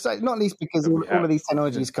service. Precisely, not least because all of these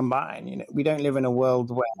technologies combine. We don't live in a world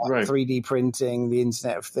where 3D printing, the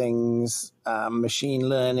Internet of Things, machine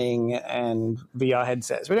learning, and VR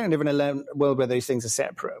headsets. We don't live in a world where those things are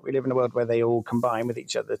separate. We live in a world where they all combine with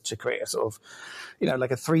each other to create a sort of,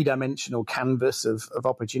 like a three-dimensional canvas of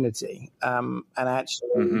opportunity. And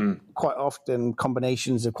actually, quite often,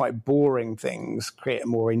 combinations of quite boring things create a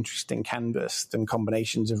more interesting canvas than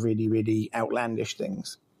combinations of really, really outlandish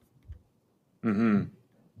things. Yeah,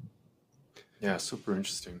 super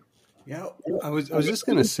interesting. Yeah, I was just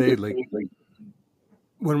going to say, like,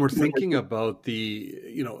 when we're thinking about the,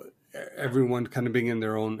 everyone kind of being in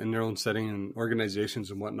their own setting and organizations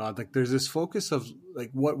and whatnot, like there's this focus of like,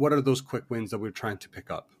 what are those quick wins that we're trying to pick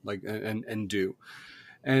up, like, and do.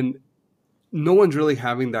 And no one's really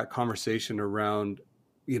having that conversation around,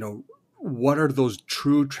 what are those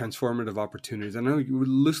true transformative opportunities? I know you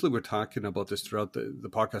loosely were talking about this throughout the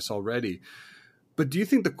podcast already, but do you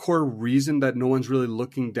think the core reason that no one's really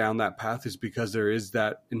looking down that path is because there is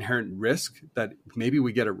that inherent risk that maybe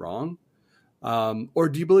we get it wrong? Or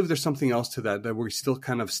do you believe there's something else to that we still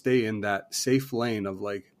kind of stay in that safe lane of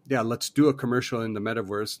like, yeah, let's do a commercial in the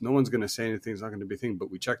metaverse. No one's going to say anything. It's not going to be a thing,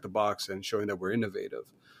 but we check the box and showing that we're innovative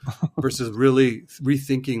versus really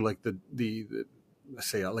rethinking like the let's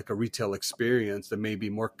say like a retail experience that may be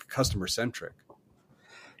more customer centric.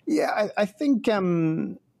 Yeah, I think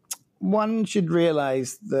one should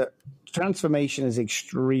realize that transformation is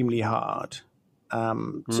extremely hard.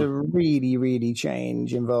 To really, really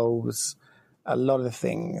change involves a lot of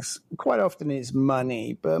things. Quite often it's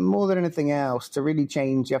money, but more than anything else, to really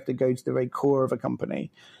change, you have to go to the very core of a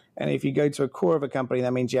company. And if you go to a core of a company,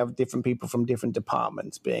 that means you have different people from different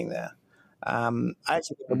departments being there. I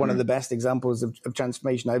actually think one of the best examples of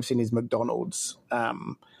transformation I've seen is McDonald's.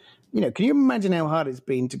 Can you imagine how hard it's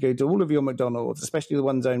been to go to all of your McDonald's, especially the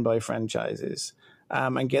ones owned by franchises,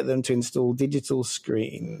 and get them to install digital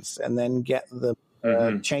screens and then get them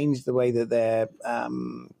change the way that their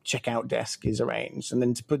checkout desk is arranged, and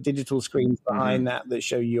then to put digital screens behind that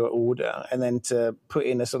show your order, and then to put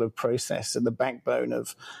in a sort of process at the backbone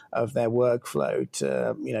of their workflow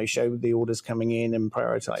to show the orders coming in and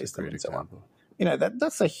prioritize them and so on.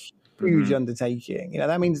 That's a huge undertaking.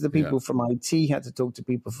 That means the people from IT had to talk to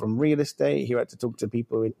people from real estate, who had to talk to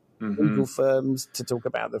people in legal firms to talk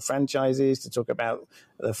about the franchises, to talk about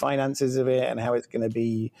the finances of it and how it's going to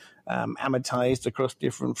be amortized across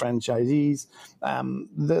different franchisees.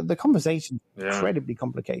 The conversation is incredibly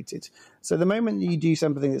complicated. So the moment you do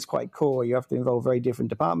something that's quite core, you have to involve very different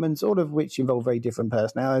departments, all of which involve very different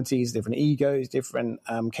personalities, different egos, different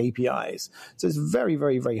KPIs. So it's very,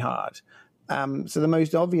 very, very hard. So the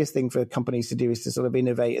most obvious thing for companies to do is to sort of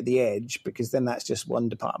innovate at the edge, because then that's just one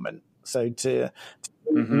department. So to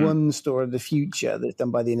one store of the future that's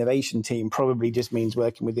done by the innovation team probably just means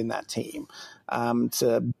working within that team.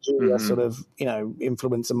 To do a sort of,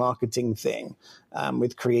 influencer marketing thing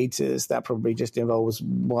with creators, that probably just involves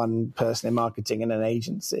one person in marketing and an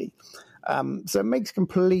agency. So it makes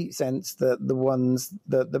complete sense that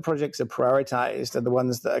the projects are prioritized are the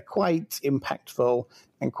ones that are quite impactful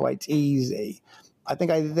and quite easy. I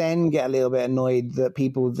think I then get a little bit annoyed that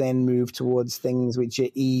people then move towards things which are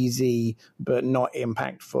easy but not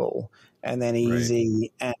impactful, and then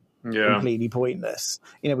easy and completely pointless.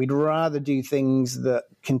 We'd rather do things that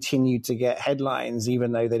continue to get headlines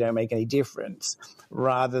even though they don't make any difference,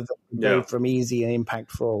 rather than go from easy and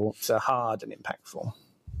impactful to hard and impactful.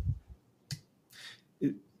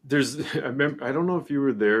 I don't know if you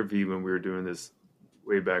were there, V, when we were doing this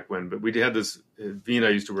way back when, but we had this, V and I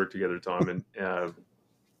used to work together, Tom, and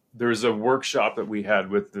there was a workshop that we had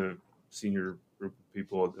with the senior group of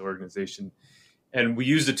people at the organization, and we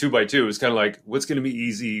used a 2x2. It was kind of like, what's going to be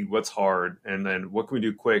easy, what's hard, and then what can we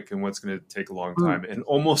do quick, and what's going to take a long time. And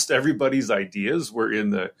almost everybody's ideas were in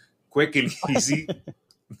the quick and easy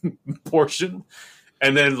portion.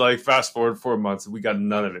 And then, fast forward 4 months, we got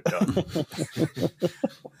none of it done.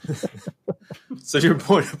 So your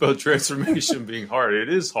point about transformation being hard, it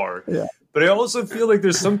is hard. Yeah. But I also feel like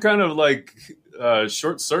there's some kind of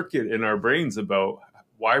short circuit in our brains about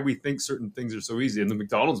why we think certain things are so easy. And the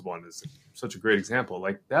McDonald's one is such a great example.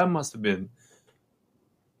 That must have been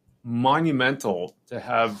monumental to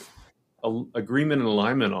have agreement and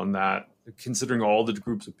alignment on that, considering all the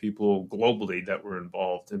groups of people globally that were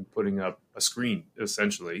involved in putting up a screen,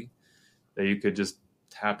 essentially, that you could just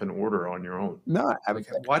tap an order on your own. No,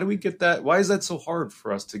 why do we get that? Why is that so hard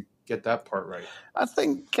for us to get that part right? I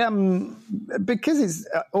think because it's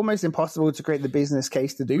almost impossible to create the business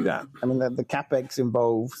case to do that. I mean, the CapEx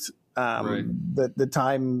involved, the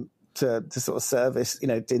time to sort of service,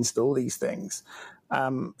 to install these things.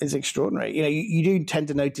 Is extraordinary. You do tend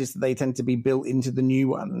to notice that they tend to be built into the new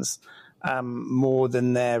ones more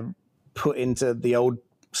than they're put into the old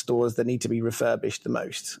stores that need to be refurbished the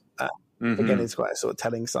most. Again, it's quite a sort of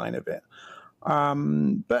telling sign of it.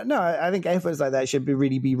 But no, I think efforts like that should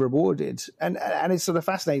really be rewarded. And it's sort of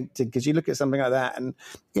fascinating because you look at something like that and,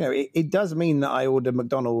 it does mean that I order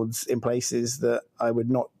McDonald's in places that I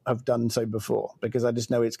would not have done so before, because I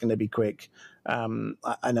just know it's going to be quick. I know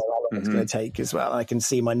how long it's going to take as well. I can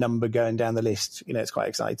see my number going down the list. It's quite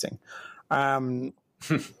exciting.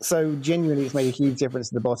 So genuinely, it's made a huge difference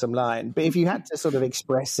to the bottom line. But if you had to sort of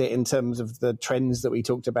express it in terms of the trends that we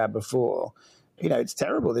talked about before, it's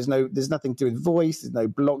terrible. There's nothing to do with voice. There's no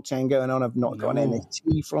blockchain going on. I've not got an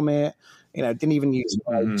NFT from it. Didn't even use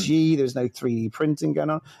 5G. There's no 3D printing going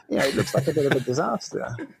on. It looks like a bit of a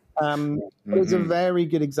disaster. It's a very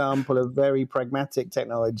good example of very pragmatic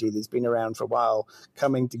technology that's been around for a while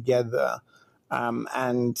coming together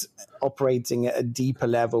and operating at a deeper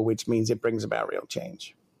level, which means it brings about real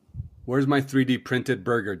change. Where's my 3D printed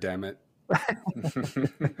burger, damn it?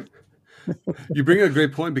 You bring a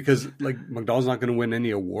great point, because McDonald's not going to win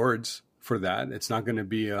any awards for that. It's not going to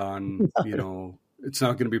be on, it's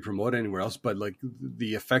not going to be promoted anywhere else. But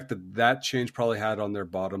the effect that change probably had on their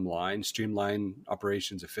bottom line, streamline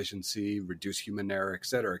operations efficiency, reduce human error, et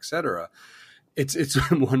cetera, et cetera. It's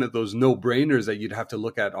one of those no-brainers that you'd have to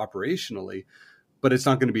look at operationally, but it's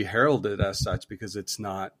not going to be heralded as such because it's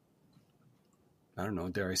not, I don't know,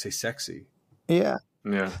 dare I say, sexy. Yeah.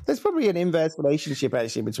 Yeah. There's probably an inverse relationship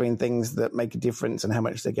actually between things that make a difference and how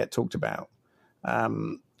much they get talked about. I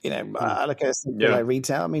look at like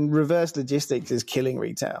retail. I mean, reverse logistics is killing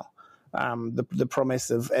retail. The promise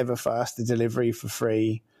of ever faster delivery for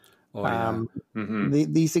free.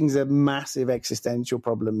 These things are massive existential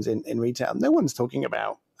problems in retail. No one's talking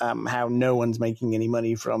about how no one's making any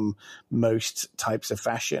money from most types of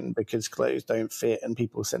fashion because clothes don't fit and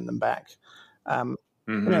people send them back.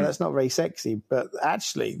 That's not very sexy, but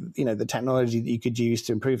actually, the technology that you could use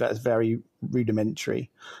to improve that is very rudimentary.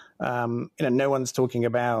 No one's talking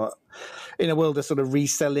about, in a world of sort of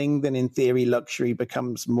reselling, then in theory, luxury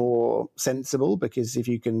becomes more sensible, because if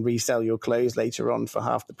you can resell your clothes later on for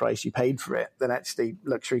half the price you paid for it, then actually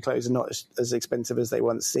luxury clothes are not as expensive as they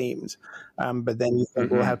once seemed. But then you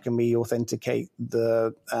think, well, how can we authenticate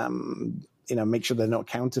the make sure they're not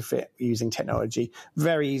counterfeit using technology?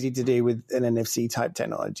 Very easy to do with an NFC type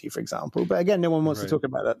technology, for example. But again, no one wants to talk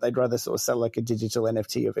about that. They'd rather sort of sell like a digital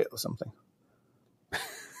NFT of it or something.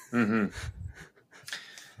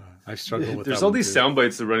 I struggle with. There's all these sound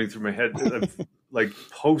bites that are running through my head, like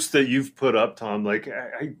posts that you've put up, Tom. Like,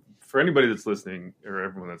 for anybody that's listening or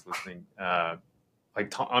everyone that's listening,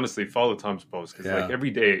 honestly, follow Tom's post, because like every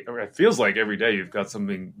day, or it feels like every day, you've got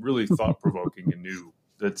something really thought provoking and new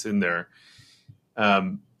that's in there.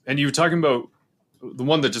 And you were talking about the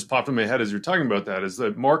one that just popped in my head as you're talking about that is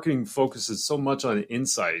that marketing focuses so much on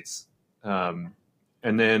insights, and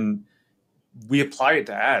then we apply it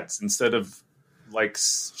to ads instead of like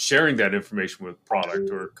sharing that information with product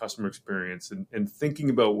or customer experience, and thinking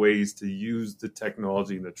about ways to use the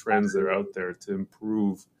technology and the trends that are out there to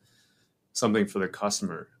improve something for the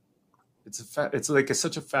customer. It's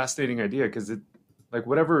such a fascinating idea, because it, like,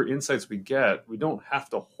 whatever insights we get, we don't have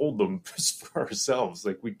to hold them just for ourselves.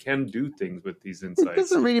 Like, we can do things with these insights. It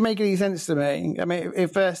doesn't really make any sense to me. I mean, it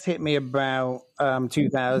first hit me about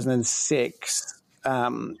 2006,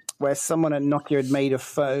 where someone at Nokia had made a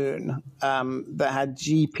phone that had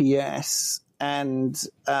GPS and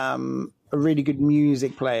a really good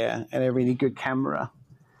music player and a really good camera.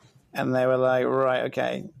 And they were like, right,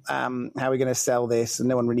 okay, how are we going to sell this? And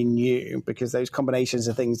no one really knew, because those combinations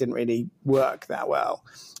of things didn't really work that well.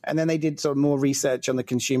 And then they did sort of more research on the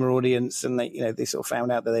consumer audience, and they sort of found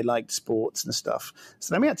out that they liked sports and stuff.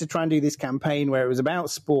 So then we had to try and do this campaign where it was about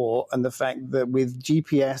sport and the fact that with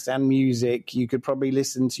GPS and music, you could probably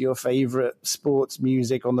listen to your favorite sports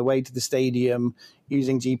music on the way to the stadium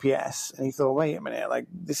using GPS. And he thought, wait a minute, like,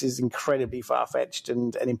 this is incredibly far-fetched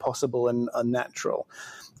and impossible and unnatural.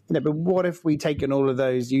 But what if we'd taken all of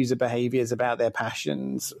those user behaviors about their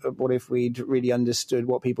passions? What if we'd really understood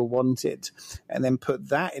what people wanted and then put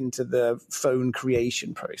that into the phone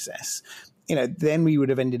creation process? Then we would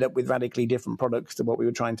have ended up with radically different products to what we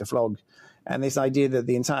were trying to flog. And this idea that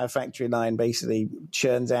the entire factory line basically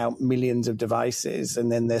churns out millions of devices,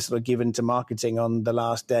 and then they're sort of given to marketing on the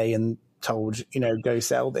last day and told, go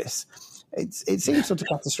sell this. It seems sort of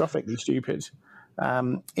catastrophically stupid.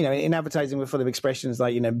 In advertising, we're full of expressions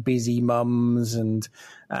like, busy mums and,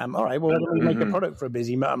 all right, well, why don't we make a product for a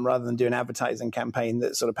busy mum rather than do an advertising campaign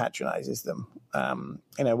that sort of patronizes them?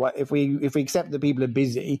 If we accept that people are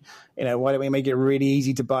busy, why don't we make it really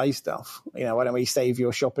easy to buy stuff? Why don't we save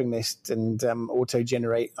your shopping list and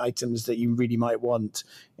auto-generate items that you really might want?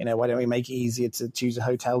 Why don't we make it easier to choose a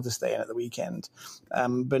hotel to stay in at the weekend?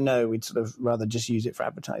 But no, we'd sort of rather just use it for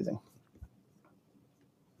advertising.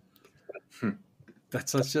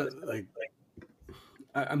 That's such a, like,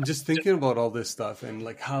 I'm just thinking about all this stuff and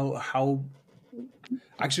like how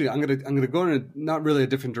actually I'm gonna go in not really a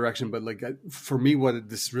different direction, but like for me, what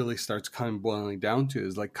this really starts kind of boiling down to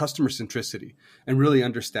is like customer centricity and really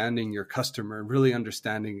understanding your customer, really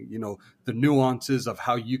understanding, the nuances of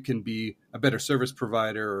how you can be a better service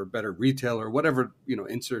provider or a better retailer, or whatever,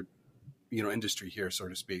 insert, industry here, so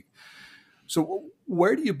to speak. So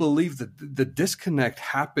where do you believe that the disconnect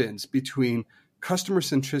happens between customer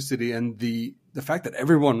centricity and the fact that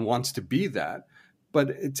everyone wants to be that, but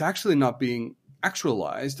it's actually not being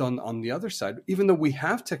actualized on the other side? Even though we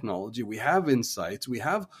have technology, we have insights, we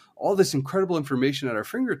have all this incredible information at our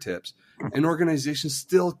fingertips, and organizations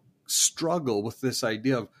still struggle with this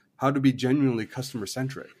idea of how to be genuinely customer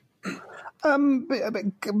centric. Because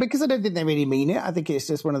I don't think they really mean it. I think it's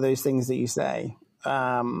just one of those things that you say.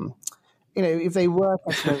 If they were,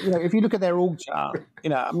 if you look at their org chart,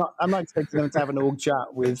 I'm not expecting them to have an org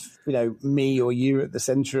chart with, me or you at the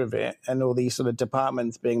center of it, and all these sort of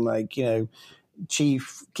departments being like,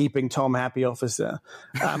 chief keeping Tom happy officer.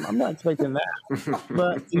 I'm not expecting that.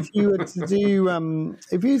 But if you were to do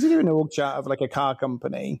an org chart of like a car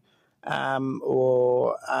company,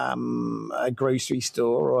 or a grocery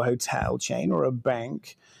store or a hotel chain or a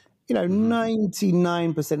bank,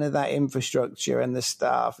 99% of that infrastructure and the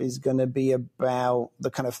staff is going to be about the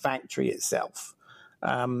kind of factory itself.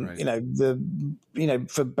 Right.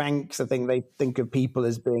 For banks, I think they think of people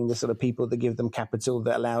as being the sort of people that give them capital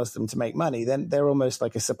that allows them to make money. Then they're almost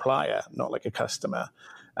like a supplier, not like a customer.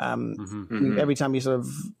 Every time you sort of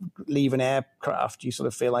leave an aircraft, you sort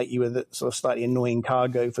of feel like you were the sort of slightly annoying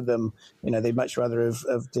cargo for them. They'd much rather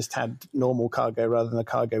have just had normal cargo rather than a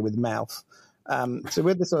cargo with mouth. So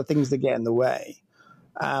we're the sort of things that get in the way.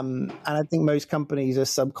 And I think most companies are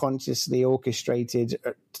subconsciously orchestrated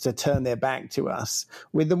to turn their back to us,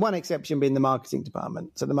 with the one exception being the marketing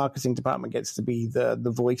department. So the marketing department gets to be the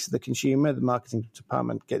voice of the consumer. The marketing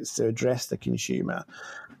department gets to address the consumer.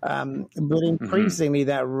 But increasingly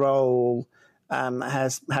that role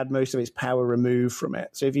has had most of its power removed from it.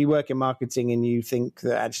 So if you work in marketing and you think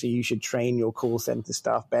that actually you should train your call center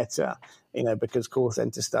staff better, because call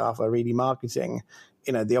center staff are really marketing,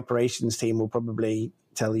 the operations team will probably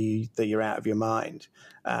tell you that you're out of your mind,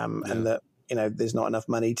 and that there's not enough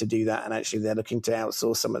money to do that, and actually they're looking to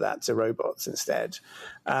outsource some of that to robots instead.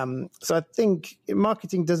 So I think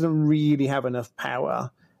marketing doesn't really have enough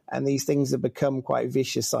power, and these things have become quite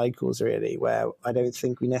vicious cycles, really, where I don't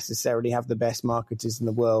think we necessarily have the best marketers in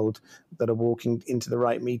the world that are walking into the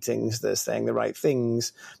right meetings, that are saying the right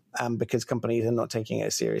things, because companies are not taking it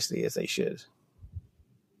as seriously as they should.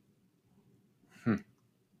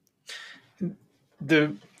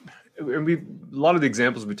 A lot of the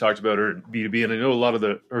examples we talked about are B2B, and I know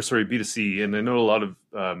B2C, and I know a lot of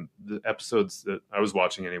the episodes that I was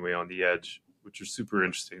watching anyway on The Edge, which are super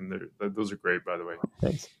interesting. Those are great, by the way.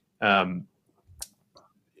 Thanks. Or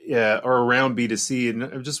around B2C, and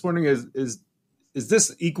I'm just wondering, is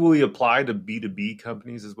this equally applied to B2B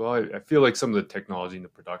companies as well? I feel like some of the technology and the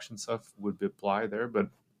production stuff would apply there, but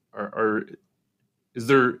is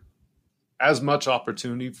there as much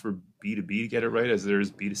opportunity for B2B to get it right as there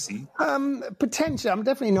is B2C? Potentially. I'm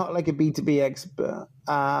definitely not like a B2B expert.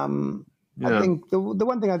 I think the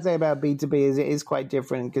one thing I'd say about B2B is it is quite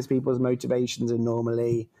different because people's motivations are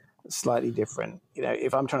normally slightly different.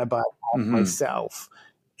 If I'm trying to buy a car myself,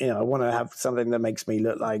 I want to have something that makes me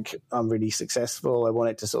look like I'm really successful. I want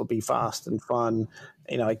it to sort of be fast and fun.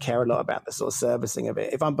 I care a lot about the sort of servicing of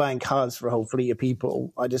it. If I'm buying cars for a whole fleet of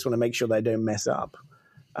people, I just want to make sure they don't mess up.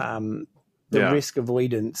 The risk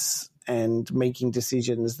avoidance and making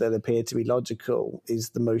decisions that appear to be logical is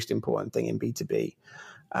the most important thing in B2B.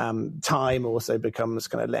 Time also becomes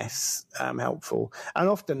kind of less helpful. And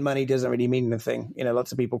often money doesn't really mean anything.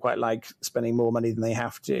 Lots of people quite like spending more money than they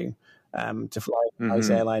have to fly a nice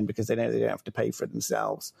airline because they know they don't have to pay for it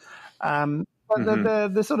themselves. But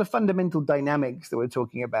the sort of fundamental dynamics that we're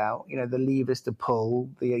talking about, the levers to pull,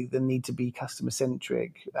 the need to be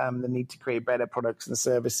customer-centric, the need to create better products and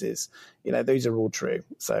services, those are all true.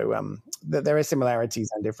 So there are similarities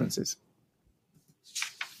and differences.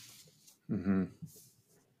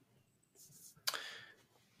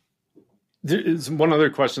 There is one other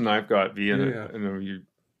question I've got, V, and I know you're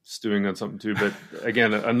stewing on something too, but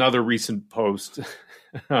again, another recent post.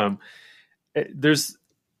 There's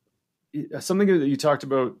something that you talked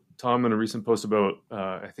about, Tom, in a recent post about,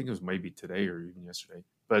 I think it was maybe today or even yesterday,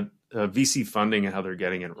 but VC funding and how they're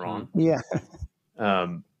getting it wrong. Yeah.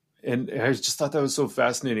 And I just thought that was so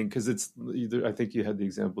fascinating because I think you had the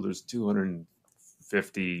example, there's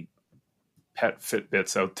 250 pet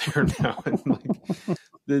Fitbits out there now. And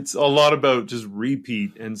it's a lot about just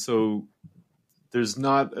repeat. And so there's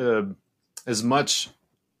not as much,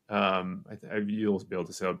 you'll be able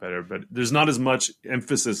to say it better, but there's not as much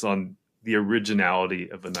emphasis on the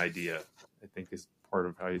originality of an idea, I think is part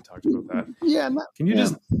of how you talked about that. Yeah. Can you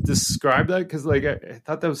just describe that? Because I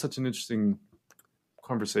thought that was such an interesting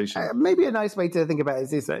conversation. Maybe a nice way to think about it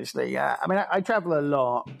is this, actually. I travel a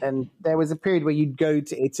lot, and there was a period where you'd go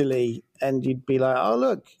to Italy and you'd be like, oh,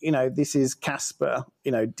 look, this is Casper,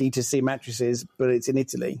 D2C mattresses, but it's in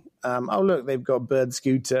Italy. Oh, look, they've got bird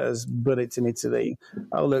scooters, but it's in Italy.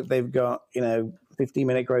 Oh, look, they've got,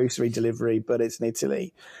 15-minute grocery delivery, but it's in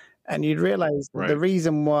Italy. And you'd realize the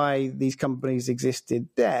reason why these companies existed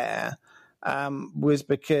there was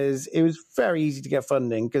because it was very easy to get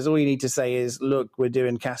funding, because all you need to say is, look, we're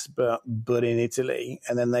doing Casper, but in Italy.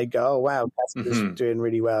 And then they go, oh, wow, Casper's doing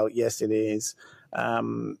really well. Yes, it is.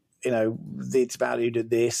 It's valued at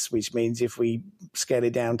this, which means if we scale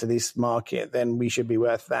it down to this market, then we should be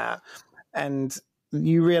worth that. And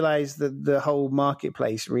you realize that the whole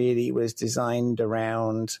marketplace really was designed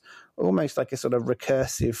around almost like a sort of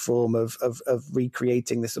recursive form of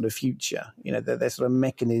recreating the sort of future. There's sort of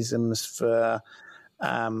mechanisms for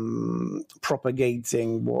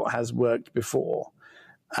propagating what has worked before.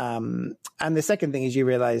 And the second thing is you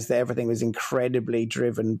realize that everything was incredibly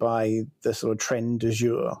driven by the sort of trend du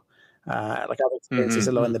jour. Like I've experienced this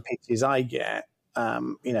a lot in the pitches I get.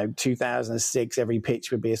 2006, every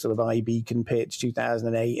pitch would be a sort of iBeacon pitch.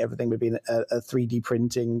 2008, everything would be a 3D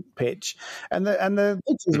printing pitch. And the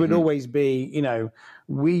pitches would always be,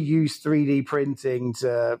 we use 3D printing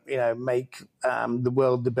to, make the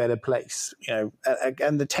world a better place,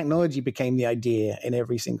 and the technology became the idea in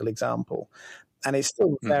every single example. And it's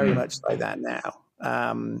still very much like that now.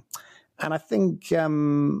 And I think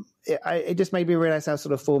it just made me realize how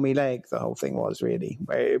sort of formulaic the whole thing was, really,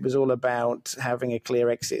 where it was all about having a clear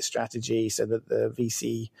exit strategy so that the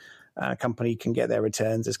VC company can get their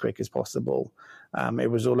returns as quick as possible. It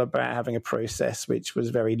was all about having a process which was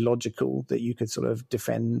very logical that you could sort of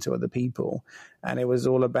defend to other people. And it was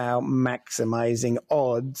all about maximizing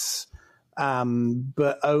odds,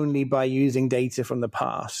 but only by using data from the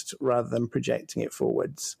past rather than projecting it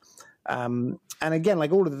forwards. And again,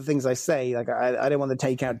 like all of the things I say, like I don't want the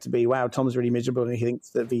takeout to be, wow, Tom's really miserable and he thinks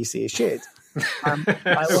that VC is shit. I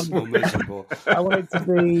want it to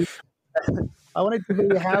be I want it to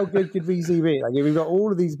be, how good could VC be? Like, if we've got all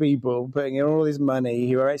of these people putting in all this money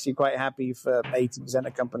who are actually quite happy for 80%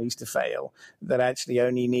 of companies to fail, that actually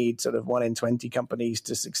only need sort of 1 in 20 companies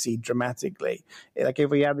to succeed dramatically. Like, if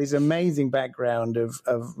we have this amazing background of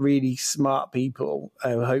really smart people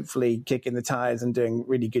hopefully kicking the tires and doing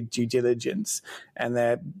really good due diligence, and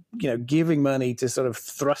they're, giving money to sort of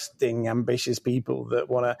thrusting, ambitious people that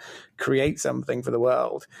want to create something for the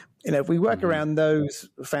world. If we work around those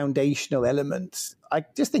foundational elements, I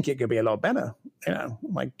just think it could be a lot better, and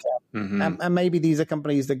maybe these are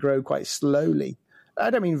companies that grow quite slowly. I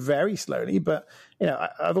don't mean very slowly, but,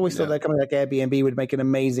 I've always thought that a company like Airbnb would make an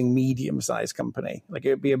amazing medium-sized company. Like,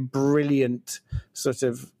 it would be a brilliant sort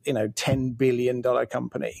of, $10 billion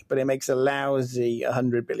company, but it makes a lousy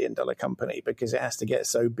 $100 billion company because it has to get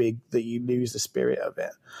so big that you lose the spirit of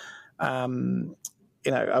it.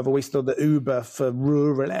 I've always thought that Uber for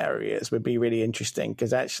rural areas would be really interesting,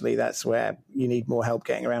 because actually that's where you need more help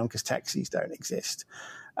getting around because taxis don't exist.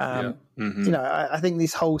 I think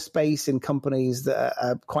this whole space in companies that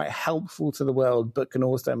are quite helpful to the world but can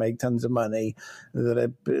also make tons of money, that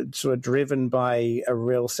are sort of driven by a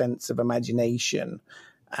real sense of imagination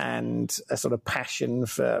and a sort of passion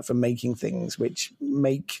for making things which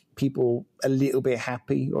make people a little bit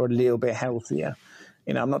happy or a little bit healthier.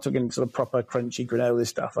 I'm not talking sort of proper crunchy granola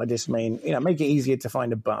stuff. I just mean, make it easier to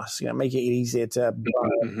find a bus, make it easier to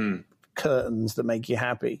buy curtains that make you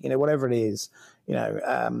happy, whatever it is.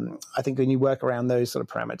 I think when you work around those sort of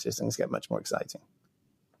parameters, things get much more exciting.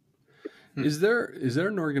 Is there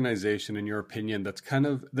an organization, in your opinion, that's kind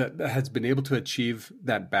of that has been able to achieve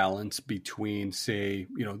that balance between, say,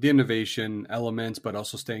 the innovation elements, but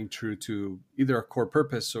also staying true to either a core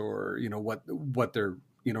purpose or, what they're,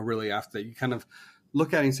 really after, that you kind of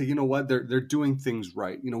look at it and say, what, they're doing things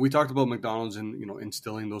right. We talked about McDonald's and,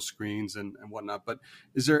 instilling those screens and whatnot, but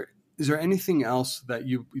is there anything else that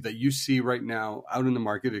you see right now out in the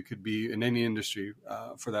market? It could be in any industry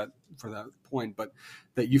for that point, but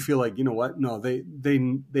that you feel like, no,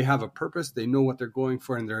 they have a purpose, they know what they're going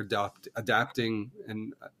for, and they're adapting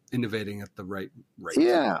and innovating at the right rate.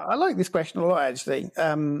 Yeah, I like this question a lot, actually.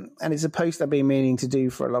 And it's a post I've been meaning to do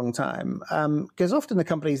for a long time. Because often the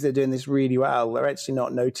companies that are doing this really well, they're actually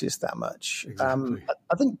not noticed that much. Exactly.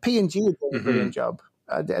 I think P&G did a brilliant job.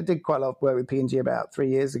 I did quite a lot of work with P&G about 3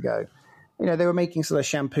 years ago. They were making sort of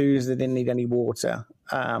shampoos that didn't need any water.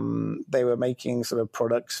 They were making sort of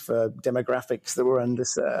products for demographics that were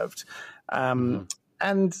underserved.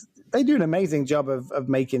 And they do an amazing job of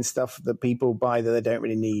making stuff that people buy that they don't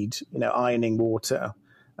really need, ironing water,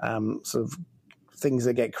 sort of things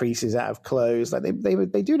that get creases out of clothes. Like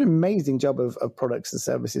they do an amazing job of products and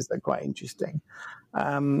services that are quite interesting.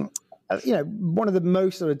 One of the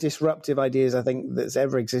most sort of disruptive ideas I think that's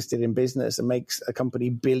ever existed in business and makes a company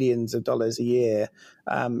billions of dollars a year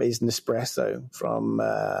is Nespresso from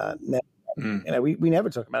we never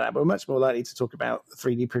talk about that, but we're much more likely to talk about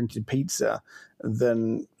 3D printed pizza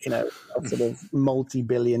than, a sort of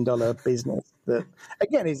multi-billion-dollar business that,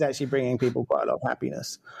 again, is actually bringing people quite a lot of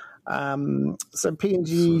happiness. So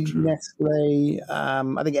P&G, so Nestle,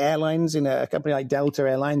 I think airlines, a company like Delta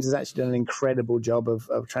Airlines has actually done an incredible job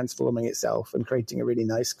of transforming itself and creating a really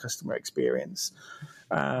nice customer experience.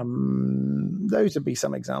 Those would be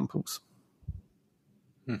some examples.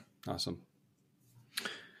 Awesome.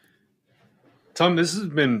 Tom, this has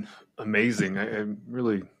been amazing. I'm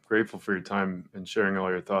really grateful for your time and sharing all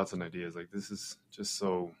your thoughts and ideas. Like, this is just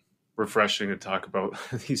so refreshing to talk about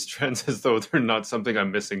these trends as though they're not something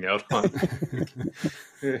I'm missing out on.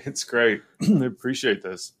 It's great. I appreciate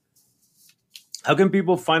this. How can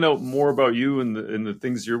people find out more about you and the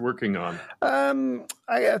things you're working on?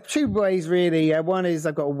 I have two ways, really. One is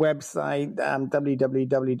I've got a website,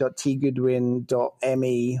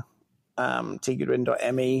 www.tgoodwin.me.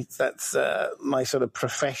 tgoodwin.me. That's my sort of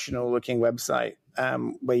professional-looking website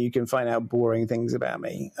where you can find out boring things about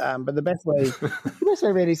me. But the best way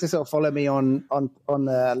really is to sort of follow me on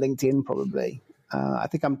LinkedIn, probably. I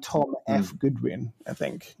think I'm Tom F. Goodwin, I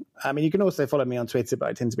think. I mean, you can also follow me on Twitter, but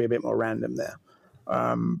I tend to be a bit more random there.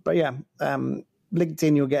 But yeah,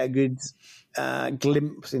 LinkedIn, you'll get a good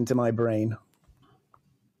glimpse into my brain.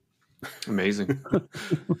 Amazing.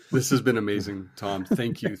 This has been amazing, Tom.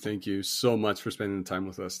 Thank you so much for spending the time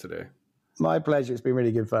with us today. My pleasure. It's been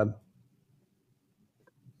really good fun.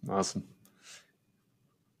 Awesome.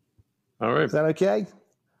 All right. Is that okay?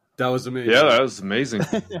 That was amazing. Yeah, that was amazing.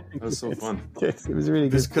 That was so fun. Yes, it was really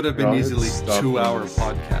good. This could have been easily a 2-hour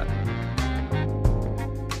podcast.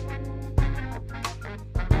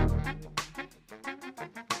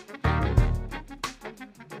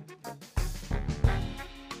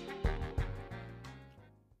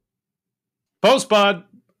 Post-pod.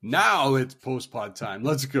 Now it's post-pod time.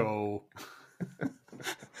 Let's go.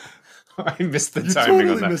 I missed the You timing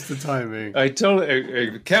totally on that. missed the timing. I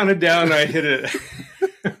counted down. I hit it.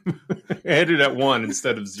 I hit it at 1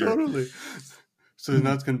 instead of 0. Totally. So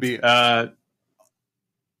now it's going to be. I'm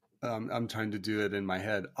trying to do it in my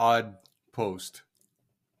head. Odd post,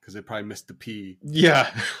 because they probably missed the P.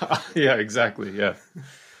 Yeah. Yeah. Exactly. Yeah.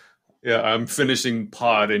 Yeah. I'm finishing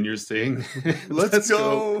pod, and you're saying, Let's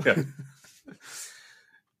go. Yeah.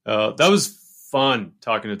 That was fun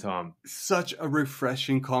talking to Tom. Such a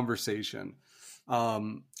refreshing conversation.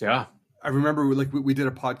 Yeah. I remember we did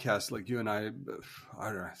a podcast, like you and I don't know,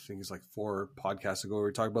 I think it's like 4 podcasts ago, where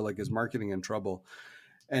we talked about like, is marketing in trouble?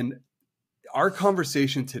 And our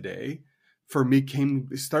conversation today for me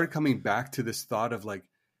started coming back to this thought of like,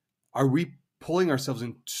 are we pulling ourselves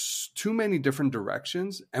in too many different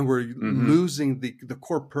directions, and we're losing the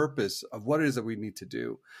core purpose of what it is that we need to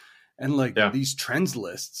do? And like these trends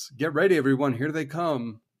lists, get ready, everyone, here they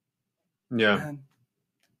come. Yeah. Man,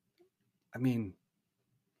 I mean,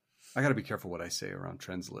 I got to be careful what I say around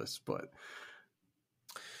trends lists, but.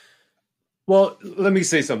 Well, let me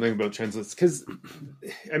say something about trends lists, because,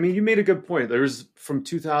 I mean, you made a good point. There's from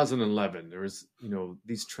 2011, there was,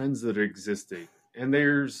 these trends that are existing, and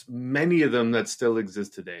there's many of them that still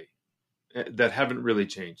exist today that haven't really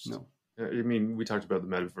changed. No. I mean, we talked about the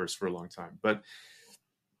metaverse for a long time, but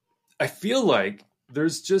I feel like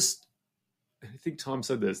there's just, I think Tom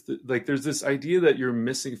said this, like there's this idea that you're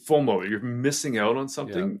missing FOMO, you're missing out on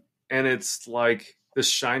something. And it's like this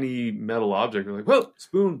shiny metal object. You're like, whoa,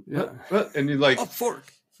 spoon, what? And you're like, a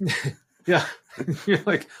fork. Yeah. You're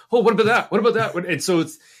like, oh, what about that? What about that? And so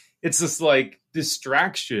it's this like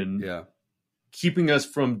distraction keeping us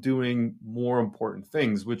from doing more important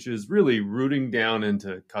things, which is really rooting down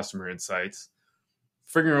into customer insights,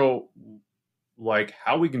 figuring out like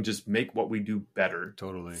how we can just make what we do better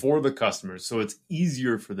for the customers so it's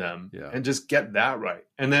easier for them and just get that right.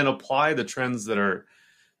 And then apply the trends that are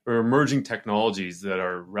emerging technologies that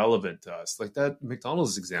are relevant to us. Like that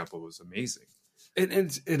McDonald's example was amazing.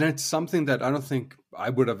 It's something that I don't think I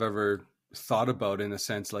would have ever thought about in a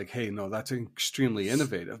sense like, hey, no, that's extremely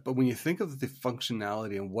innovative. But when you think of the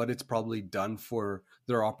functionality and what it's probably done for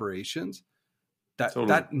their operations,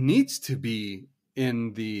 that needs to be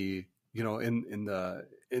in the, in the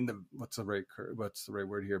what's the right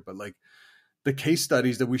word here? But like the case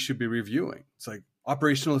studies that we should be reviewing. It's like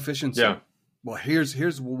operational efficiency. Yeah. Well,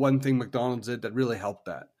 here's one thing McDonald's did that really helped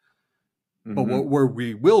that. But where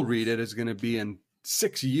we will read it is going to be in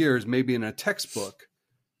 6 years, maybe in a textbook.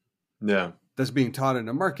 Yeah. That's being taught in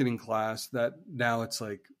a marketing class, that now it's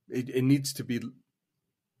like, it needs to be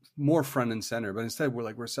more front and center. But instead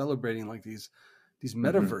we're celebrating like these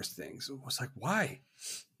metaverse things. It's like, why?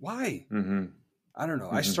 I don't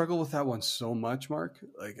know. I struggle with that one so much, Mark.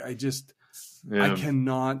 Like I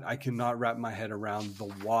cannot wrap my head around the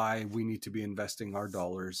why we need to be investing our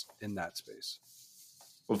dollars in that space.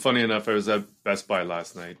 Well, funny enough, I was at Best Buy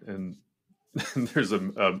last night, and there's a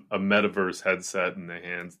metaverse headset and the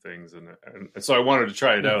hands things, and so I wanted to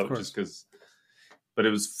try it out just because, but it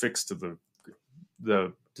was fixed to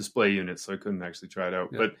the display unit, so I couldn't actually try it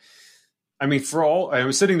out. Yeah. But I mean, I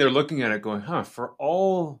was sitting there looking at it, going, for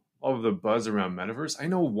all of the buzz around metaverse, I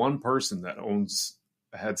know one person that owns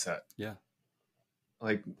a headset. Yeah.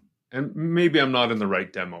 Like, and maybe I'm not in the right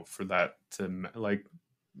demo for that to like,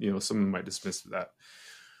 someone might dismiss that.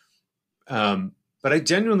 But I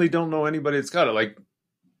genuinely don't know anybody that's got it. Like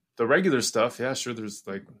the regular stuff, yeah, sure. There's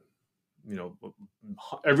like,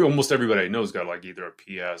 almost everybody I know has got like either a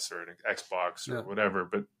PS or an Xbox or whatever.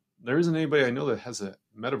 But there isn't anybody I know that has a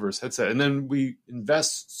metaverse headset. And then we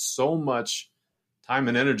invest so much time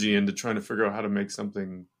and energy into trying to figure out how to make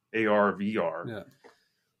something AR, VR,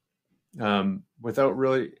 without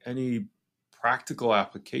really any practical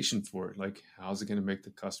application for it. Like, how's it going to make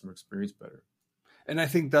the customer experience better? And I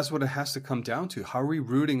think that's what it has to come down to. How are we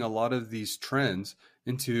rooting a lot of these trends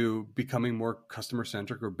into becoming more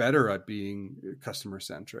customer-centric or better at being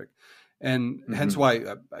customer-centric? And hence why,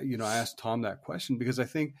 I asked Tom that question, because I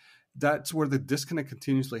think that's where the disconnect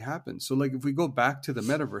continuously happens. So like if we go back to the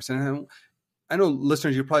metaverse, and I know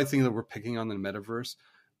listeners, you're probably thinking that we're picking on the metaverse,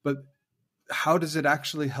 but how does it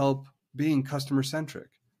actually help being customer-centric?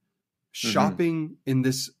 Shopping in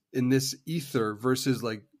this ether versus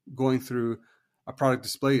like going through a product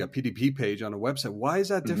display, a PDP page on a website. Why is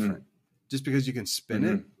that different? Just because you can spin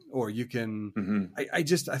it, or you can, I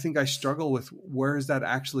think I struggle with, where is that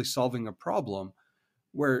actually solving a problem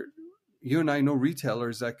where you and I know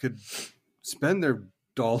retailers that could spend their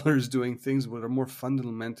dollars doing things that are more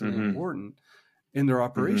fundamentally important in their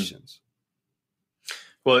operations.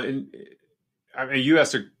 Well, I mean, you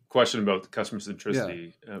asked a question about the customer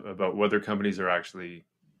centricity, about whether companies are actually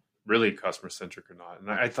really customer centric or not.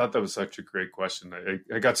 And I thought that was such a great question.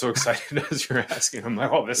 I got so excited as you're asking. I'm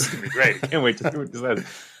like, oh, this is going to be great. I can't wait to do it.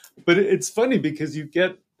 But it's funny because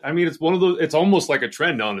it's one of those, it's almost like a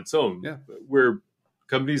trend on its own, where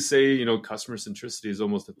companies say, customer centricity is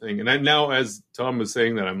almost a thing. And now, as Tom was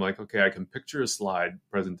saying that, I'm like, okay, I can picture a slide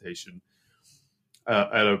presentation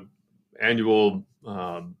at an annual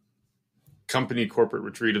company corporate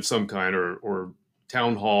retreat of some kind, or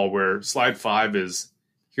town hall, where slide 5 is,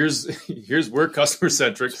 here's we're customer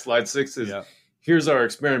centric. Slide 6 is here's our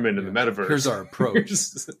experiment in the metaverse. Here's our approach.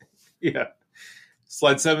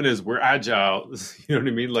 Slide 7 is we're agile. You know what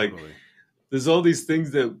I mean? Like there's all these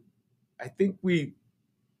things that I think we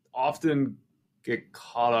often get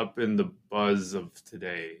caught up in the buzz of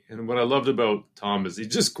today. And what I loved about Tom is he's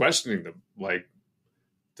just questioning them. Like,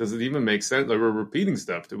 does it even make sense? Like, we're repeating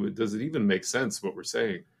stuff. Does it even make sense what we're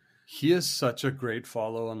saying? He is such a great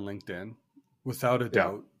follow on LinkedIn. Without a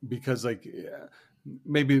doubt, because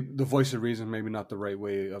maybe the voice of reason, maybe not the right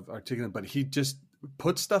way of articulating, but he just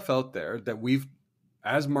puts stuff out there that we've,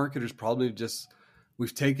 as marketers,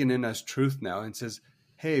 we've taken in as truth now, and says,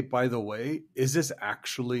 hey, by the way, is this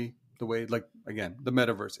actually the way, like, again, the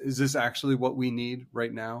metaverse, is this actually what we need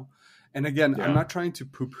right now? And again, I'm not trying to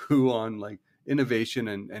poo-poo on like innovation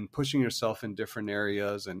and pushing yourself in different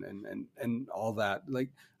areas and all that. Like,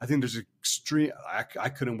 I think there's extreme, I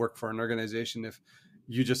couldn't work for an organization if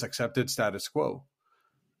you just accepted status quo.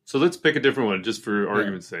 So let's pick a different one just for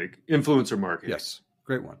argument's sake. Influencer marketing. Yes.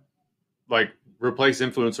 Great one. Like, replace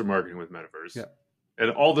influencer marketing with metaverse. Yeah.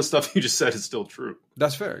 And all the stuff you just said is still true.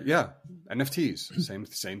 That's fair. Yeah.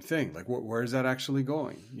 NFTs, same thing. Like, where is that actually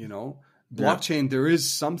going? Blockchain, there is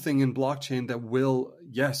something in blockchain that will,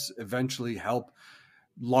 eventually help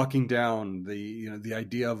locking down the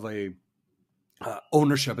idea of a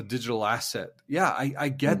ownership, a digital asset. Yeah, I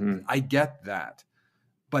get that,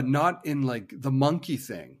 but not in like the monkey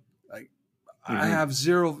thing. Like, I have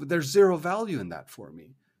there's zero value in that for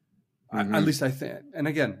me. At least I think. And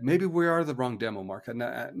again, maybe we are the wrong demo market.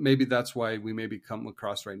 And maybe that's why we maybe come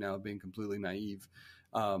across right now being completely naive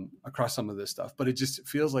across some of this stuff. But it just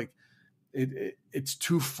feels like it's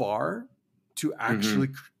too far to actually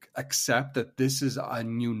accept that this is a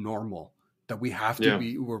new normal that we have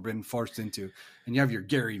to we're been forced into. And you have your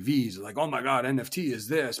Gary V's like, oh my God, NFT is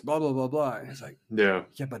this, blah, blah, blah, blah. And it's like, yeah,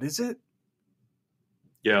 but is it?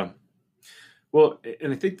 Yeah. Well,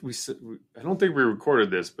 and I think I don't think we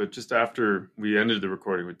recorded this, but just after we ended the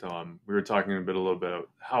recording with Tom, we were talking a little bit about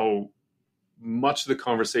how much the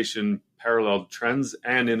conversation paralleled trends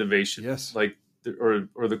and innovation. Yes. Like,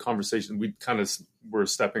 or the conversation, we kind of were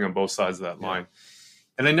stepping on both sides of that line.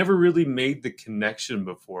 And I never really made the connection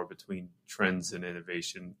before between trends and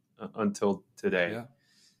innovation until today.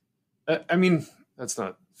 Yeah. I mean, that's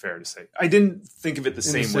not fair to say. I didn't think of it the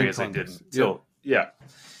same way as context. I did until,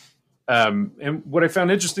 and what I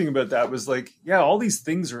found interesting about that was like, all these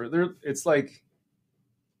things are there. It's like,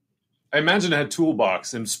 I imagine I had a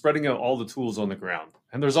toolbox and spreading out all the tools on the ground.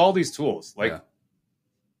 And there's all these tools. Like,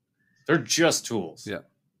 they're just tools. Yeah.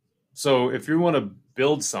 So if you want to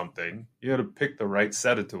build something, you got to pick the right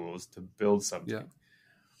set of tools to build something.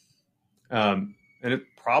 Yeah. And it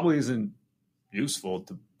probably isn't useful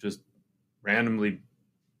to just randomly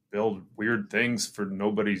build weird things for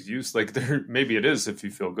nobody's use. Like, maybe it is if you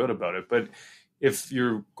feel good about it. But if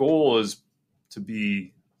your goal is to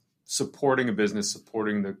be supporting a business,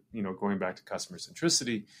 supporting the, going back to customer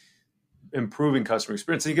centricity, improving customer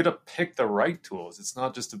experience. And you got to pick the right tools. It's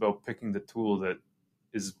not just about picking the tool that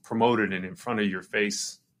is promoted and in front of your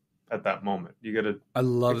face at that moment. You got to. I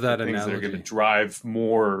love that analogy. That are going to drive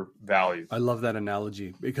more value. I love that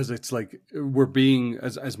analogy because it's like we're being,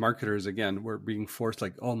 as marketers, again, we're being forced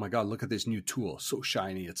like, oh my God, look at this new tool. So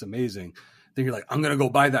shiny. It's amazing. Then you're like, I'm going to go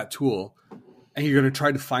buy that tool. And you're going to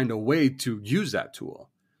try to find a way to use that tool.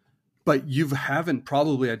 But you haven't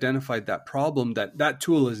probably identified that problem that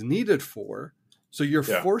tool is needed for. So you're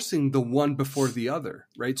forcing the one before the other,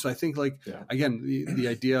 right? So I think again, the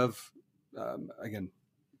idea of,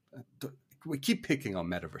 we keep picking on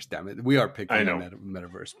metaverse, damn it. We are picking on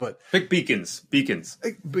metaverse, but pick beacons.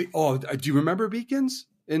 Oh, do you remember beacons?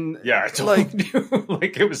 I told you,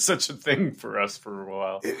 like it was such a thing for us for a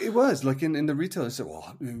while. It was like in the retail. I said,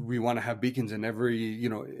 well, we want to have beacons in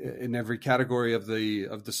every category of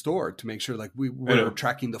the store to make sure like we're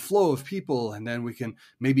tracking the flow of people, and then we can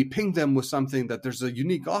maybe ping them with something that there's a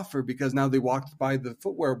unique offer because now they walked by the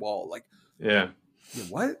footwear wall. Like,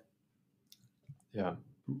 what? Yeah.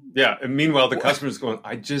 Yeah, and meanwhile, the customer's going,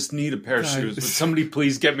 I just need a pair of shoes. Would somebody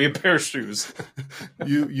please get me a pair of shoes?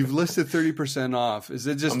 You've listed 30% off. Is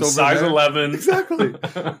it just over size there? 11? Exactly.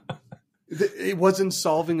 It wasn't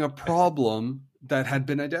solving a problem that had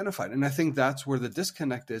been identified. And I think that's where the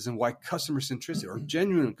disconnect is and why customer centricity or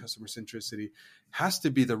genuine customer centricity has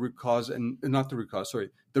to be the root cause and not the root cause,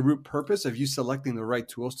 the root purpose of you selecting the right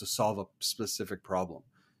tools to solve a specific problem.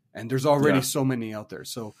 And there's already so many out there.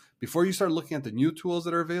 So before you start looking at the new tools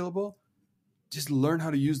that are available, just learn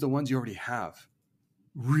how to use the ones you already have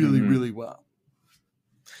really, really well.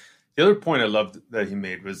 The other point I loved that he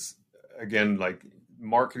made was, again, like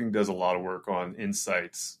marketing does a lot of work on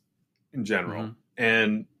insights in general.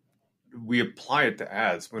 And we apply it to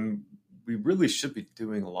ads when we really should be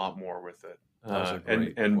doing a lot more with it. That was a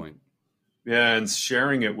great point. Yeah, and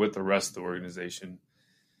sharing it with the rest of the organization.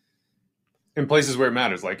 In places where it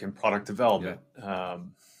matters, like in product development,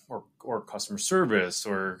 or customer service,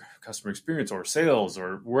 or customer experience, or sales,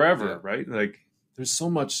 or wherever, right? Like, there's so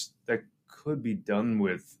much that could be done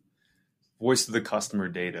with voice of the customer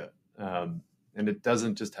data, and it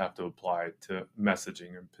doesn't just have to apply to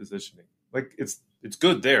messaging and positioning. Like, it's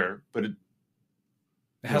good there, but it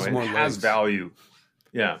has value,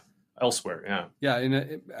 elsewhere,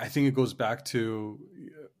 and I think it goes back to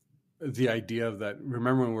the idea of that.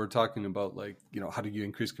 Remember when we were talking about how do you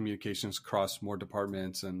increase communications across more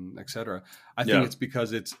departments and et cetera? I think it's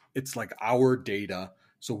because it's like our data.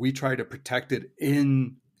 So we try to protect it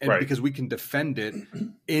because we can defend it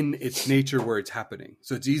in its nature where it's happening.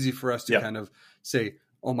 So it's easy for us to kind of say,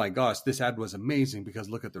 oh my gosh, this ad was amazing because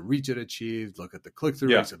look at the reach it achieved, look at the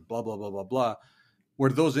click-through rates and blah, blah, blah, blah, blah. Where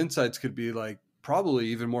those insights could be like, probably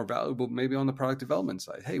even more valuable maybe on the product development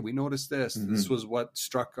side. Hey, we noticed this. This was what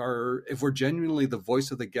struck if we're genuinely the voice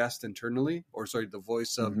of the guest internally, the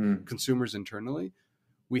voice of consumers internally,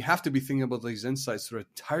 we have to be thinking about these insights through an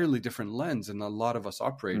entirely different lens than a lot of us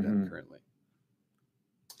operate in currently.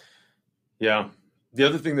 Yeah. The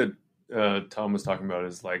other thing that Tom was talking about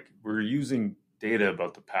is like we're using data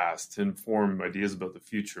about the past to inform ideas about the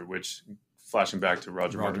future, which flashing back to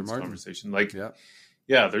Roger Martin's conversation,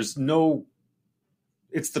 there's no...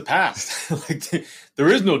 It's the past. There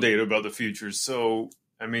is no data about the future. So,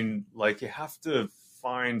 I mean, you have to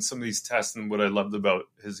find some of these tests. And what I loved about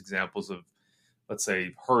his examples of, let's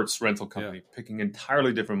say, Hertz rental company, picking an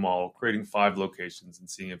entirely different model, creating 5 locations and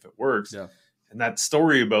seeing if it works. Yeah. And that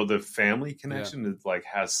story about the family connection is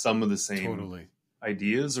has some of the same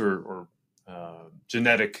ideas or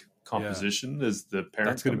genetic composition as the parent.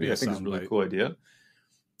 That's going to be I think it's a really cool idea.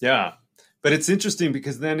 Yeah. But it's interesting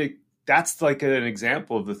because then that's like an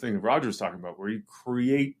example of the thing Roger was talking about, where you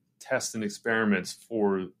create tests and experiments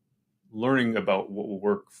for learning about what will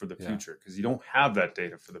work for the future, because you don't have that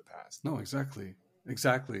data for the past. No, exactly.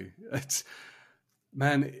 It's,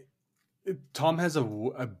 man, Tom has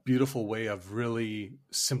a beautiful way of really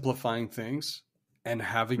simplifying things and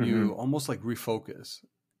having you almost like refocus.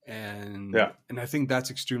 And I think that's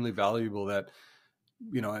extremely valuable that,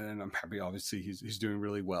 and I'm happy, obviously, he's doing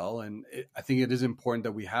really well. And I think it is important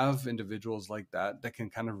that we have individuals like that can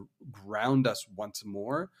kind of ground us once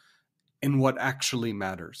more in what actually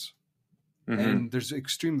matters. And there's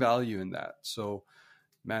extreme value in that. So,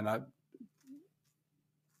 man,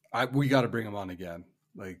 we got to bring him on again.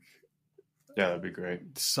 That'd be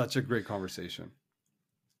great. Such a great conversation.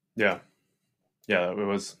 Yeah, it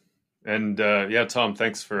was. And Tom,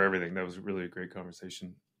 thanks for everything. That was really a great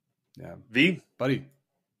conversation. Yeah. V? Buddy.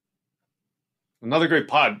 Another great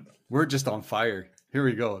pod. We're just on fire. Here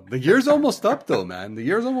we go. The year's almost up, though, man. The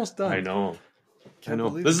year's almost done. I know. Can't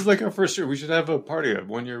believe This it. is like our first year. We should have a party, a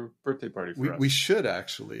 1-year birthday party for us. We should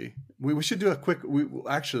actually. We should do a quick.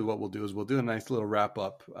 Actually, what we'll do is we'll do a nice little wrap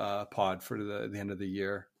up pod for the end of the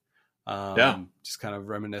year. Just kind of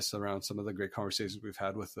reminisce around some of the great conversations we've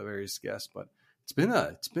had with the various guests. But it's been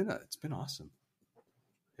awesome.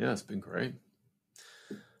 Yeah, it's been great.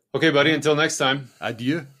 Okay, buddy. Until next time.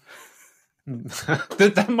 Adieu.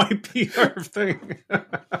 that might be our thing.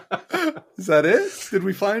 Is that it? Did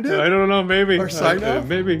we find it? I don't know. Maybe. Our sign off?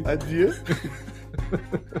 Maybe. Adieu.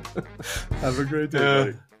 Have a great day,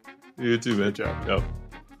 buddy. You too, man. Ciao.